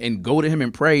and go to him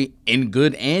and pray in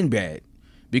good and bad,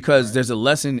 because there's a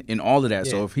lesson in all of that.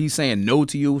 Yeah. So if he's saying no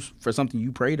to you for something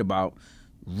you prayed about,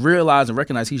 realize and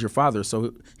recognize he's your father.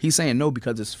 So he's saying no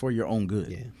because it's for your own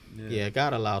good. Yeah,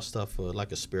 God allows stuff for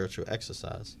like a spiritual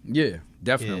exercise. Yeah,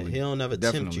 definitely. Yeah, he'll never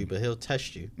tempt you, but he'll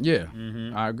test you. Yeah,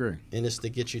 I agree. And it's to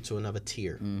get you to another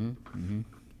tier.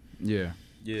 Yeah.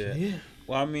 Yeah. Yeah.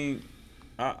 Well, I mean,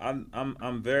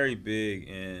 I'm very big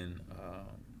in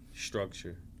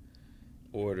structure,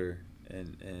 order,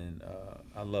 and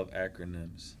I love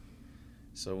acronyms.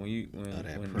 So when you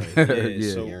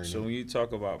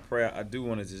talk about prayer, I do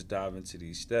want to just dive into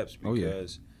these steps,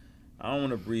 because I don't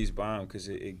want to breeze by them, because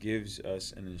it gives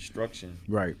us an instruction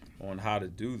on how to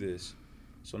do this.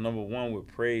 So number one, with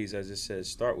praise, as it says,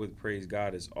 start with praise.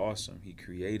 God is awesome. He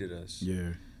created us.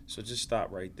 Yeah. So just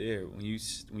stop right there. When you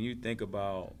think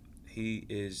about, he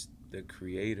is the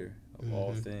creator of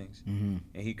all things, and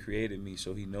he created me,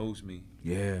 so he knows me.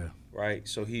 Yeah. Right?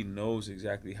 So he knows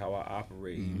exactly how I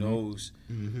operate. He knows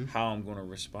how I'm going to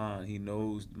respond. He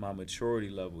knows my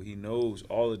maturity level. He knows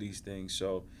all of these things.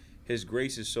 So his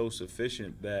grace is so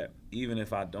sufficient that even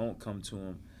if I don't come to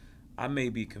him, I may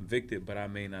be convicted, but I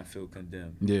may not feel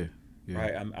condemned. Yeah.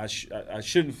 Right? I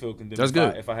shouldn't feel condemned. That's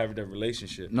good. If I have that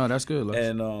relationship. No, that's good.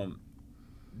 And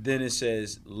then it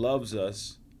says, loves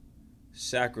us,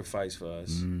 sacrificed for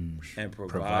us, and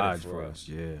provided for us.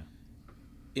 Yeah.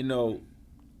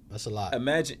 That's a lot.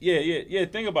 Imagine, yeah.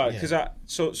 Think about it, because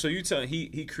so you tell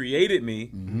he created me,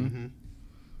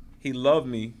 he loved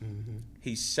me,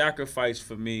 he sacrificed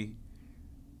for me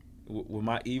with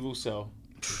my evil self,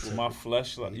 with my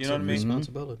flesh, you know what I mean?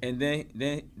 Responsibility. And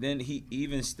then he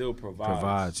even still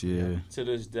provides to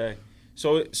this day.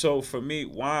 So for me,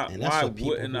 why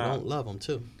wouldn't I? Don't love him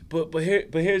too. But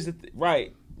here's the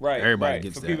right. Everybody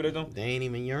gets for that. People that don't, they ain't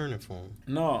even yearning for him.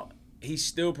 No. He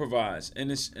still provides,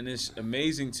 and it's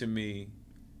amazing to me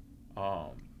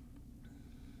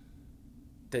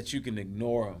that you can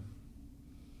ignore him,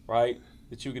 right?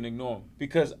 That you can ignore him,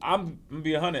 because I'm gonna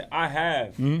be 100. I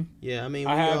have. Yeah, I mean,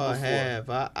 we all have.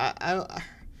 I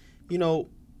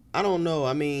don't know.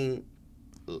 I mean,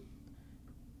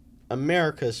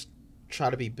 America's try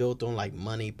to be built on like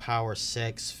money, power,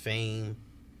 sex, fame.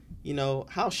 You know,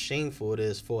 how shameful it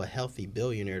is for a healthy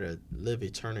billionaire to live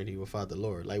eternity without the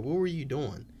Lord. Like, what were you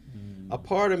doing? A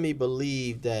part of me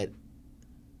believed that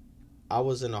I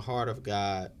was in the heart of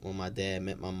God when my dad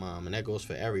met my mom. And that goes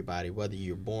for everybody, whether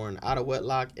you're born out of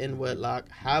wedlock, in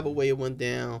wedlock, however way it went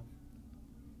down,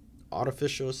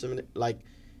 artificial insemination. Like,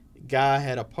 God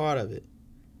had a part of it.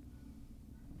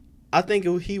 I think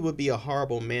he would be a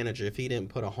horrible manager if he didn't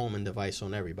put a homing device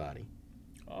on everybody.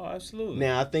 Oh, absolutely.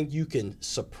 Now, I think you can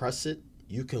suppress it.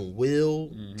 You can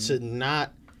will to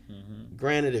not.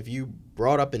 Granted, if you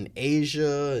brought up in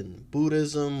Asia and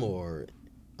Buddhism or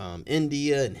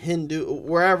India and Hindu,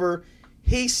 wherever,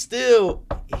 he's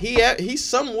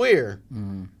somewhere,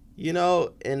 you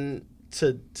know, and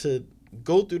to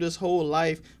go through this whole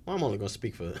life. Well, I'm only going to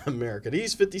speak for America.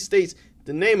 These 50 states,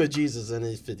 the name of Jesus in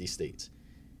these 50 states.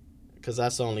 Because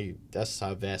that's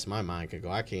how vast my mind can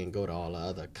go. I can't go to all the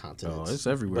other continents. Oh, it's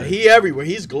everywhere. But he everywhere.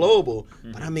 He's global.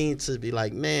 But I mean, to be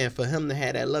like, man, for him to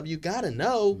have that love, you got to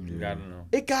know. You got to know.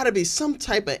 It got to be some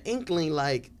type of inkling,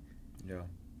 like,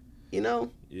 you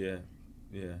know? Yeah.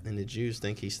 And the Jews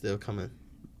think he's still coming.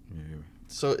 Yeah.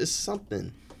 So it's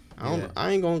something.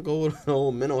 I ain't going to go with the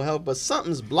whole mental health, but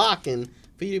something's blocking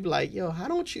for you to be like, yo, how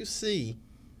don't you see?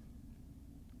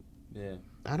 Yeah.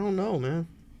 I don't know, man.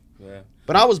 Yeah.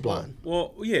 But I was blind.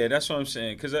 Well, yeah, that's what I'm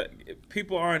saying. Because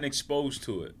people aren't exposed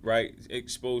to it, right?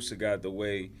 Exposed to God the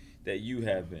way that you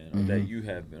have been, or that you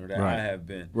have been, or that I have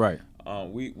been. Right.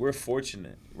 We're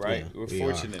fortunate, right? Yeah, we're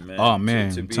fortunate, man. Oh,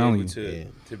 man. to be able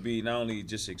to be not only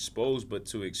just exposed, but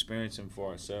to experience Him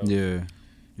for ourselves. Yeah.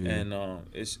 And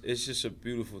it's just a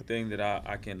beautiful thing that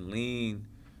I can lean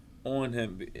on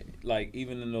Him, like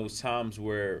even in those times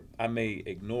where I may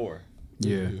ignore.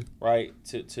 Yeah. Right.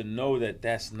 To know that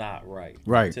that's not right.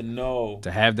 Right. To know. To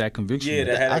have that conviction. Yeah.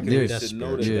 To have that conviction. To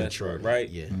know that that's right. Right.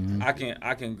 Yeah. I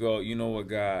can go. You know what,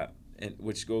 God, and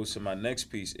which goes to my next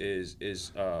piece is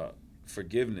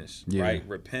forgiveness. Yeah. Right.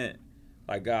 Repent.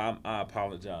 Like, God, I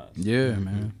apologize. Yeah,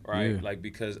 man. Right. Yeah. Like,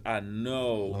 because I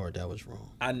know. Lord, that was wrong.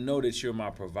 I know that you're my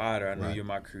provider. I know you're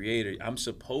my creator. I'm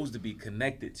supposed to be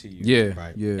connected to you. Yeah.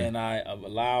 Right. Yeah. And I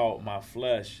allow my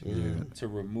flesh to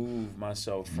remove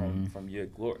myself from your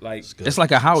glory. Like, it's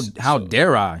like how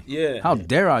dare I? Yeah. How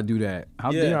dare I do that?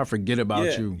 How dare I forget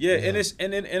about you? Yeah.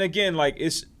 And again, like,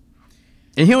 it's.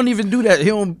 And he don't even do that. He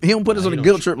don't put us on a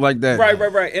guilt trip like that.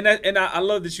 Right. And I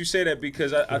love that you say that,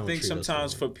 because I think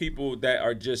sometimes for people that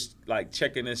are just like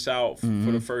checking this out for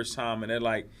the first time, and they're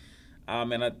like,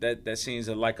 man, that seems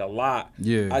like a lot.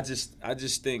 Yeah. I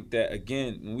just think that,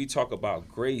 again, when we talk about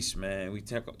grace, man, we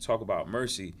talk about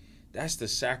mercy, that's the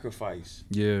sacrifice.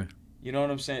 Yeah. You know what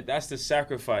I'm saying? That's the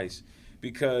sacrifice,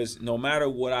 because no matter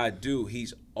what I do,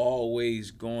 He's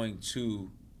always going to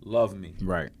love me.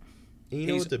 Right. You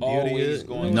know what the beauty is?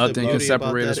 Nothing can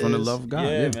separate us from the love of God.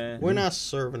 Yeah, man. We're not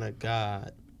serving a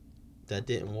God that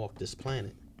didn't walk this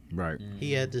planet. Right.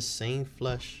 He had the same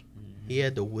flesh. He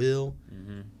had the will.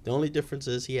 The only difference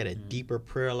is he had a deeper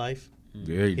prayer life.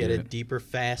 Yeah, he had a deeper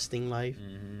fasting life.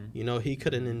 You know, he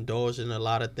could have indulged in a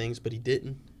lot of things, but he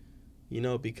didn't. You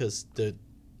know, because the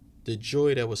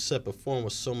joy that was set before him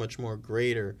was so much more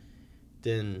greater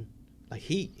than, like,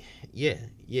 he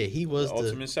was the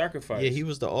ultimate sacrifice. Yeah, he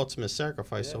was the ultimate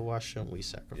sacrifice. Yeah. So why shouldn't we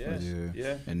sacrifice?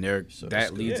 Yeah. And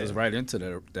that leads us right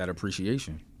into that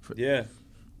appreciation.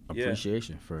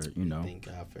 Appreciation for, you know. Thank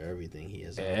God for everything He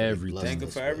has. Everything. Thank Him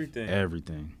for everything.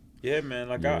 Everything. Yeah, man.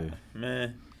 Like,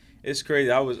 man, it's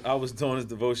crazy. I was doing this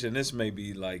devotion. This may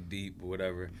be like deep or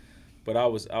whatever, but I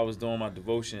was doing my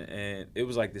devotion, and it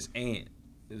was like this ant.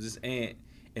 It was this ant,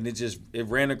 and it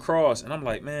ran across, and I'm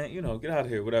like, man, you know, get out of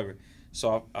here, whatever.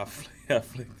 So I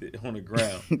flicked it on the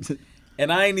ground,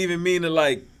 and I ain't even mean to,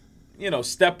 like, you know,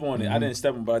 step on it. I didn't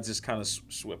step on it, but I just kind of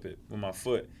swept it with my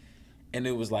foot, and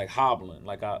it was like hobbling,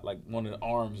 like one of the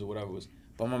arms or whatever was.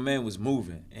 But my man was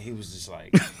moving, and he was just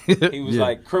like,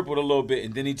 like crippled a little bit,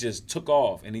 and then he just took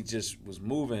off, and he just was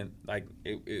moving like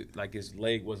like his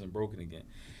leg wasn't broken again.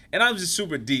 And I was just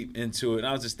super deep into it, and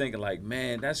I was just thinking, like,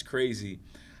 man, that's crazy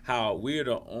how we're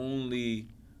the only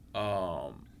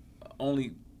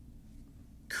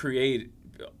creation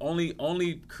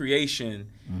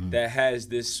that has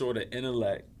this sort of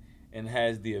intellect and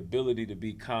has the ability to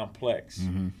be complex.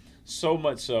 So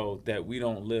much so that we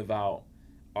don't live out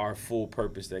our full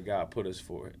purpose that God put us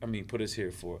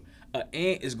here for. An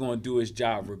ant is going to do his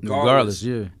job regardless.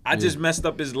 I just messed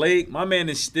up his leg. My man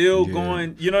is still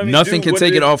going, you know what I mean? Nothing can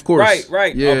take it off course.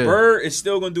 Right. Yeah. A bird is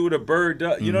still going to do what a bird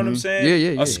does. You know what I'm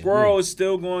saying? Yeah. A squirrel is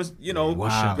still going, you know,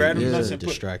 grab them nuts and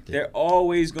distracted. They're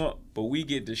always going, but we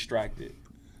get distracted.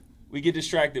 We get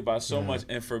distracted by so much.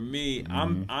 And for me,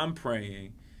 I'm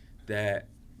praying that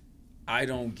I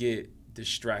don't get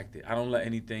distracted. I don't let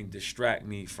anything distract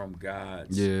me from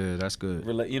God's. Yeah, that's good.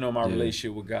 My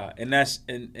relationship with God, and that's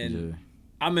and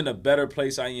I'm in a better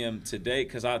place I am today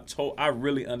because I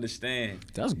really understand.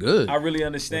 That's good. I really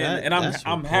understand, and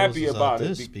I'm happy about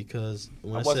it because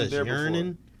when it says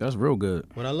yearning, that's real good.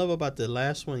 What I love about the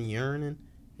last one, yearning,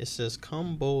 it says,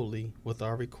 "Come boldly with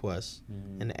our requests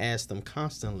and ask them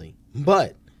constantly,"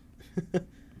 but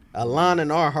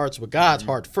aligning our hearts with God's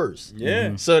heart first.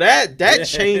 Yeah. So that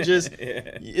changes.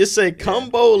 It say, "Come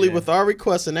boldly with our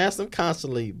requests and ask them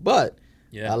constantly," but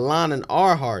aligning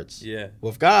our hearts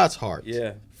with God's heart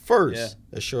first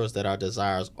assures that our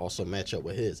desires also match up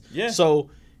with his. Yeah. So,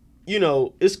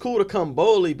 it's cool to come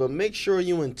boldly, but make sure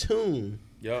you in tune.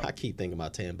 Yep. I keep thinking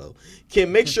about Tambo.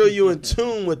 Make sure you in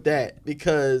tune with that,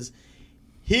 because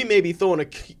he may be throwing a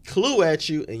clue at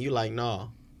you and you like, nah.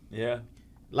 Yeah.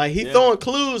 Like he throwing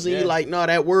clues and you like, nah,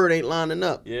 that word ain't lining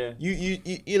up. Yeah.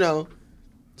 You know.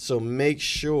 So make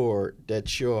sure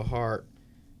that your heart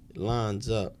lines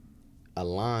up.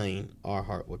 Align our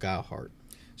heart with God's heart.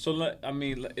 So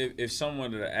if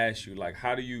someone were to ask you, like,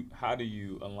 how do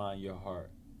you align your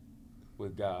heart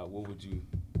with God? What would you,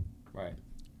 right?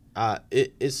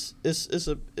 It's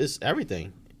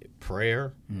everything.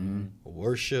 Prayer,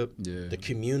 worship, the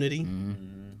community,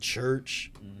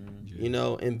 church,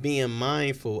 and being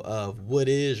mindful of what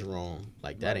is wrong.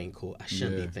 Like, that ain't cool. I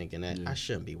shouldn't be thinking that. I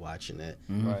shouldn't be watching that.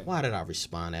 Right. Why did I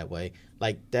respond that way?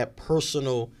 Like, that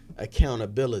personal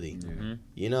accountability,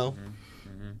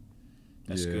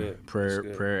 That's good.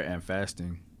 Prayer and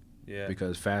fasting. Yeah.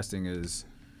 Because fasting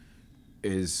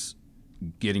is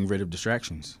getting rid of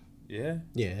distractions. Yeah.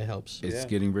 Yeah, it helps. It's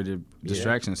getting rid of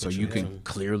distractions so you can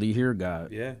clearly hear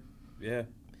God. Yeah. Yeah.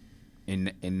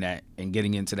 And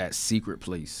getting into that secret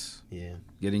place. Yeah.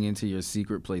 Getting into your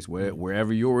secret place,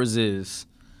 wherever yours is,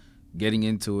 getting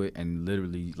into it, and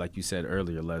literally, like you said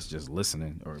earlier, Les, just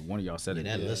listening, or one of y'all said it.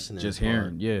 That listening. Just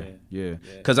hearing. Yeah.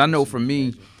 Because I know for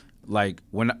me, like,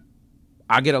 when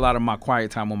I get a lot of my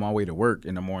quiet time on my way to work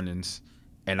in the mornings,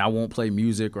 and I won't play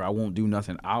music or I won't do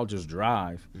nothing. I'll just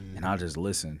drive and I'll just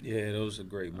listen. Yeah, those are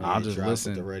great moments. I'll just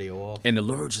listen. With the radio off. And the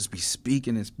Lord just be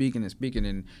speaking and speaking and speaking.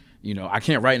 And, I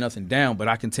can't write nothing down, but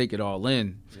I can take it all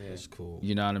in. Yeah, that's cool.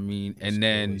 You know what I mean? That's and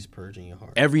then cool. He's purging your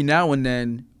heart. Every now and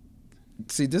then,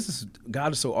 see,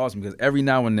 God is so awesome, because every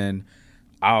now and then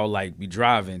I'll like be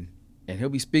driving and he'll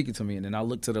be speaking to me, and then I'll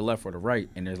look to the left or the right,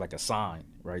 and there's like a sign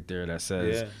right there that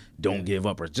says, don't give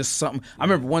up, or just something. I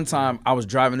remember one time I was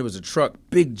driving, there was a truck,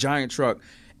 big giant truck,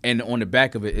 and on the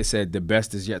back of it, it said, the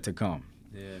best is yet to come.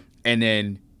 Yeah. And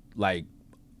then, like,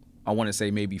 I want to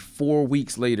say maybe 4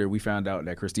 weeks later, we found out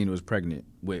that Christina was pregnant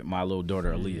with my little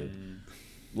daughter, Aaliyah.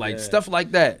 Like, stuff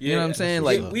like that. You know what I'm saying?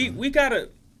 Like, we gotta.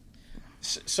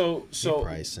 So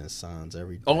probably send signs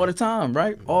every day. All the time,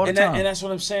 right? All the time. And that's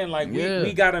what I'm saying. Like,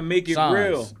 we gotta make it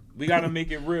real. We gotta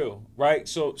make it real, right?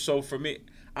 So for me,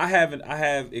 I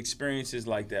have experiences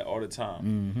like that all the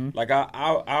time. Like,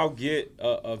 I'll get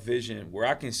a vision where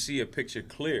I can see a picture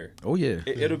clear. Oh yeah.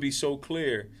 It'll be so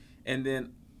clear, and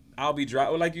then I'll be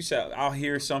driving. Like you said, I'll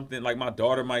hear something. Like, my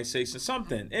daughter might say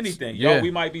something, anything. We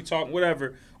might be talking,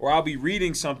 whatever, or I'll be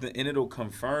reading something, and it'll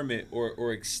confirm it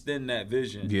or extend that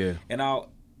vision. Yeah. And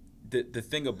the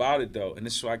thing about it, though, and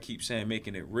this is why I keep saying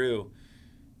making it real.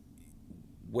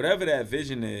 Whatever that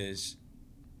vision is,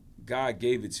 God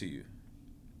gave it to you.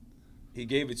 He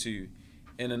gave it to you.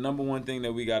 And the number one thing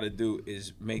that we got to do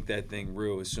is make that thing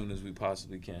real as soon as we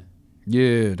possibly can.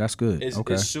 Yeah, that's good.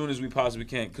 As soon as we possibly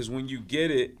can. Because when you get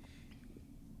it,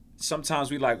 sometimes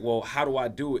we like, well, how do I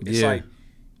do it? It's like,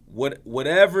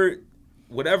 whatever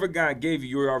God gave you,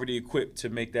 you're already equipped to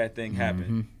make that thing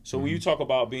happen. So when you talk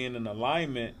about being in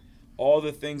alignment, all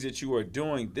the things that you are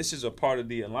doing, this is a part of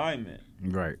the alignment.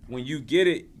 Right. When you get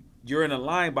it, you're in a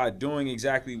line by doing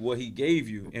exactly what he gave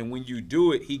you. And when you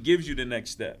do it, he gives you the next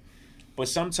step. But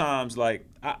sometimes, like,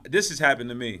 this has happened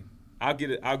to me.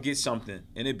 I'll get something,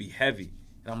 and it'd be heavy.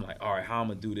 And I'm like, all right, how I'm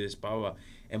going to do this, blah, blah, blah.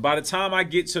 And by the time I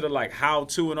get to the, like, how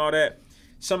to and all that,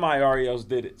 somebody already else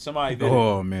did it. Somebody did it.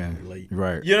 Oh, man. Late.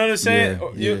 Right. You know what I'm saying?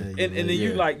 And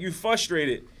then you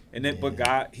frustrated. And then, but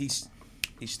God, he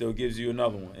still gives you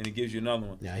another one, and he gives you another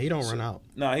one. Yeah, he don't run out.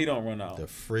 No, he don't run out. The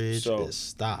fridge is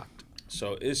stocked.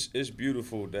 So it's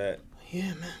beautiful that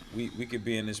man, we could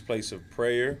be in this place of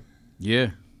prayer.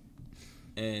 Yeah.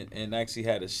 And actually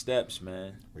had the steps,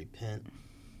 man. Repent,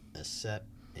 accept,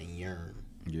 and yearn.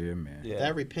 Yeah, man. Yeah.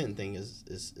 That repent thing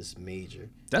is major.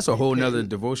 That's a whole nother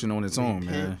devotion on its own,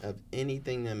 man. Of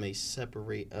anything that may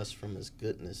separate us from his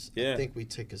goodness. Yeah. I think we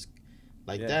take his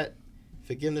that.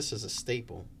 Forgiveness is a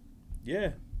staple.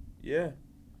 Yeah.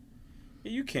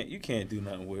 You can't do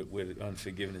nothing with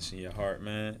unforgiveness in your heart,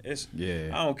 man. I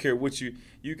don't care what you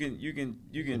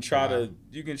can try to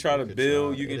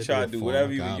build, you can try to do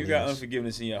whatever you got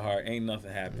unforgiveness in your heart, ain't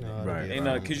nothing happening. Right. Ain't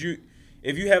nothing, because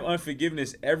if you have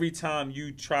unforgiveness, every time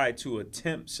you try to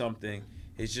attempt something,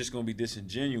 it's just gonna be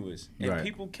disingenuous, and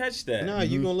people catch that. No,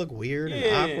 you're gonna look weird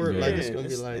and awkward. Like it's gonna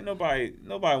be like nobody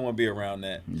want to be around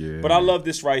that. Yeah. But I love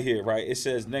this right here. Right, it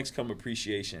says next come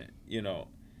appreciation.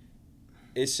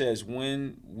 It says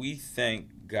when we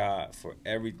thank God for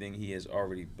everything He has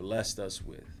already blessed us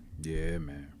with. Yeah,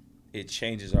 man. It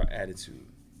changes our attitude.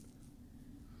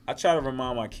 I try to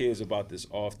remind my kids about this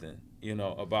often. you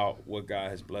know, about what God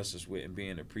has blessed us with and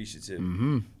being appreciative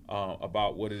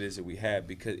about what it is that we have,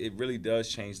 because it really does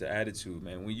change the attitude,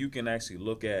 man. When you can actually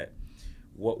look at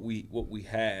what we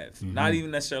have, not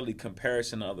even necessarily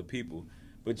comparison to other people,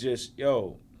 but just,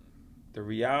 the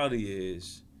reality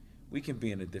is we can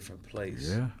be in a different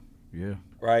place. Yeah.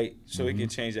 Right? So it can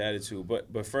change the attitude.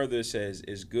 But further it says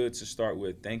it's good to start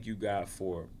with thank you God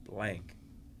for blank.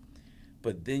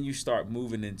 But then you start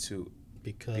moving into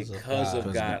because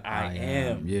of God I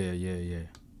am. Yeah.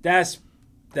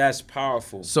 That's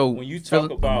powerful. So when you talk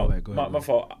about my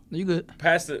fault. You good.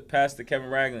 Pastor Kevin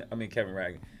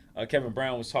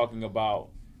Brown was talking about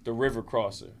the river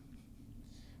crosser.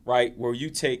 Right? Where you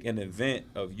take an event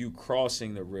of you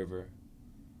crossing the river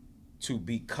to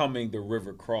becoming the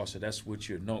river crosser. That's what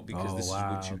you're known, because this is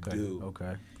what you do.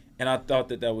 Okay. And I thought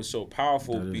that was so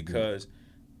powerful, because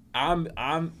I've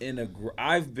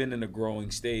been in a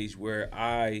growing stage where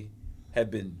I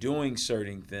have been doing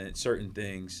certain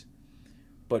things,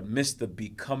 but missed the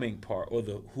becoming part, or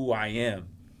the who I am.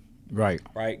 Right.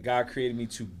 God created me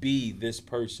to be this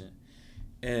person.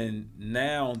 And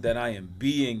now that I am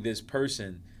being this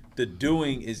person, the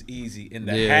doing is easy and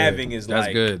the having is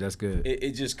that's good. That's good.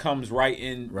 It just comes right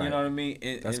in, you know what I mean,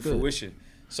 in fruition.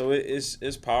 So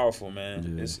it's powerful,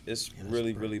 man. Yeah. It's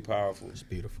really, really powerful. It's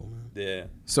beautiful, man. Yeah.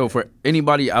 So for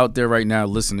anybody out there right now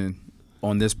listening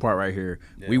on this part right here,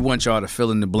 we want y'all to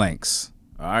fill in the blanks.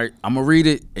 All right? I'm going to read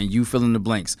it, and you fill in the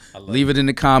blanks. Leave it in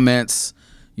the comments,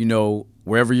 you know,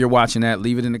 wherever you're watching at.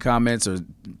 Leave it in the comments or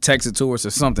text it to us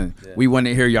or something. Yeah. We want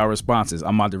to hear y'all responses.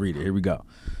 I'm about to read it. Here we go.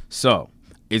 So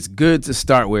it's good to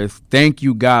start with thank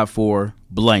you God for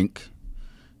blank.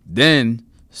 Then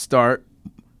start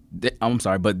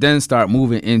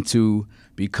moving into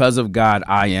because of God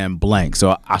I am blank.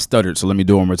 So I stuttered, so let me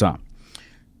do it one more time.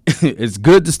 It's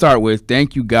good to start with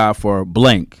thank you God for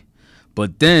blank,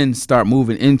 but then start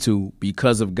moving into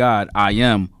because of God I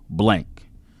am blank.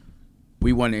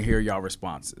 We want to hear y'all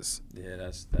responses. Yeah,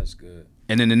 that's good.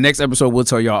 And in the next episode we'll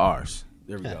tell y'all ours.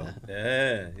 There we go.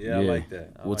 Yeah, I like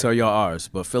that. We'll tell y'all ours,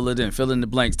 but fill in the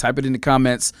blanks. Type it in the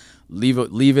comments. Leave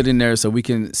it in there so we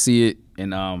can see it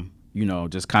and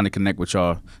just kind of connect with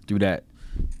y'all through that.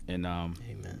 And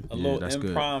amen. A little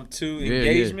impromptu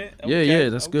engagement. Yeah, okay.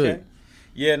 That's good.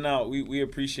 Yeah, no, we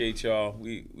appreciate y'all.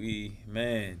 We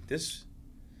man, this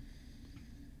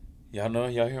y'all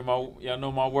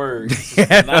know my words. This is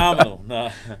phenomenal.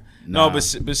 No, but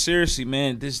seriously,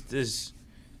 man,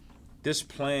 this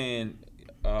plan,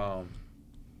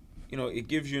 it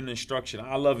gives you an instruction.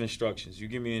 I love instructions. You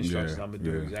give me instructions, I'm gonna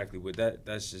do exactly what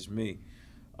that's just me.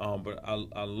 But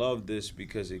I love this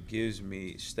because it gives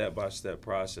me step-by-step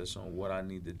process on what I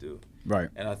need to do. Right.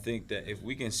 And I think that if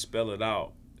we can spell it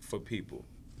out for people,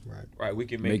 right, we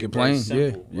can make it plain.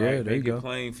 Simple, yeah, right? There make you it go.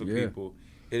 plain for people.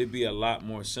 It'd be a lot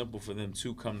more simple for them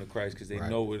to come to Christ because they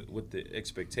know what the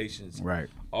expectations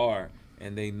are,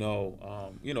 and they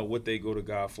know, what they go to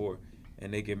God for,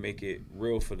 and they can make it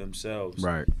real for themselves,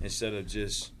 instead of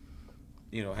just,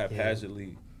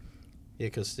 haphazardly. Yeah,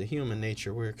 because the human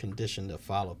nature, we're conditioned to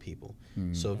follow people.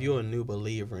 So if you're a new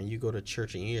believer and you go to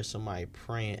church and you hear somebody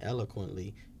praying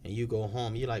eloquently and you go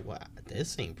home, you're like, well,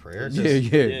 this ain't prayer. So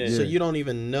you don't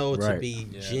even know to be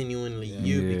genuinely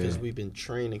you because we've been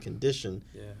trained and conditioned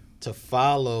to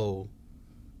follow,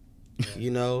 and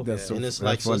it's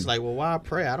like, so it's like, well, why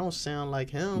pray? I don't sound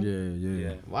like him.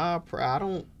 Yeah. Why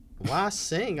pray? Why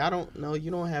sing? I don't know.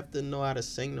 You don't have to know how to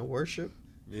sing to worship.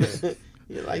 Yeah.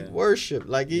 You're like, worship.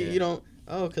 Like, you don't.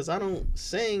 Oh, because I don't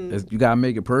sing. You got to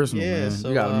make it personal, man. So,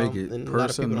 you got to make it personal. A lot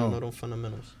of people don't know those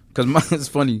fundamentals. Because it's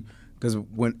funny, because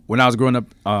when I was growing up,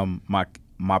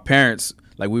 my parents,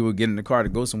 like, we would get in the car to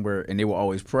go somewhere, and they would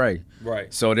always pray.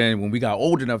 Right. So then when we got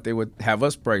old enough, they would have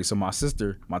us pray. So my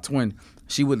sister, my twin,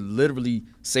 she would literally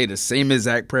say the same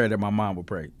exact prayer that my mom would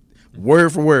pray.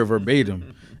 Word for word,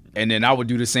 verbatim. And then I would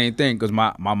do the same thing because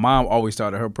my mom always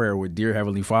started her prayer with Dear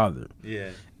Heavenly Father.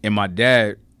 Yeah. And my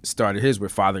dad started his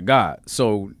with Father God.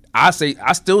 So I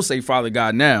still say Father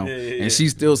God now, and she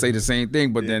still say the same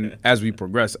thing. But then as we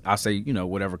progress, I say,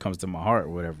 whatever comes to my heart or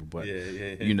whatever. But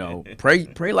pray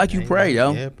like you pray,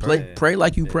 yo. Yeah, pray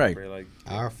like you pray.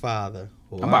 Our Father.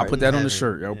 I'm about to put that on the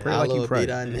shirt, yo. Pray like you pray. Be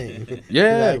thy name.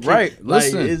 Yeah, right.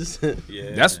 Listen,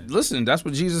 like that's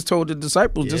what Jesus told the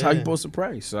disciples. Just how you supposed to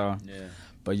pray. So,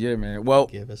 but yeah, man. Well,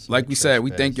 like we said,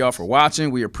 we thank y'all for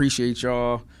watching. We appreciate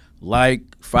y'all. Like,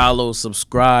 follow,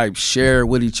 subscribe, share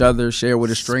with each other, share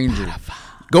with a stranger.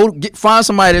 Go find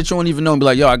somebody that you don't even know and be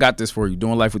like, yo, I got this for you.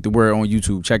 Doing Life with the Word on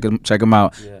YouTube. Check them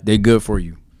out. Yeah. They good for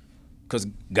you. Because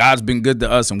God's been good to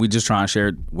us, and we just trying to share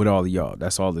it with all of y'all.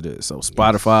 That's all it is. So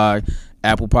Spotify,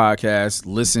 Apple Podcasts.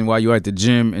 Listen while you're at the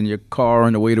gym, in your car,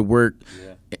 on the way to work.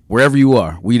 Yeah. Wherever you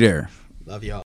are, we there. Love y'all.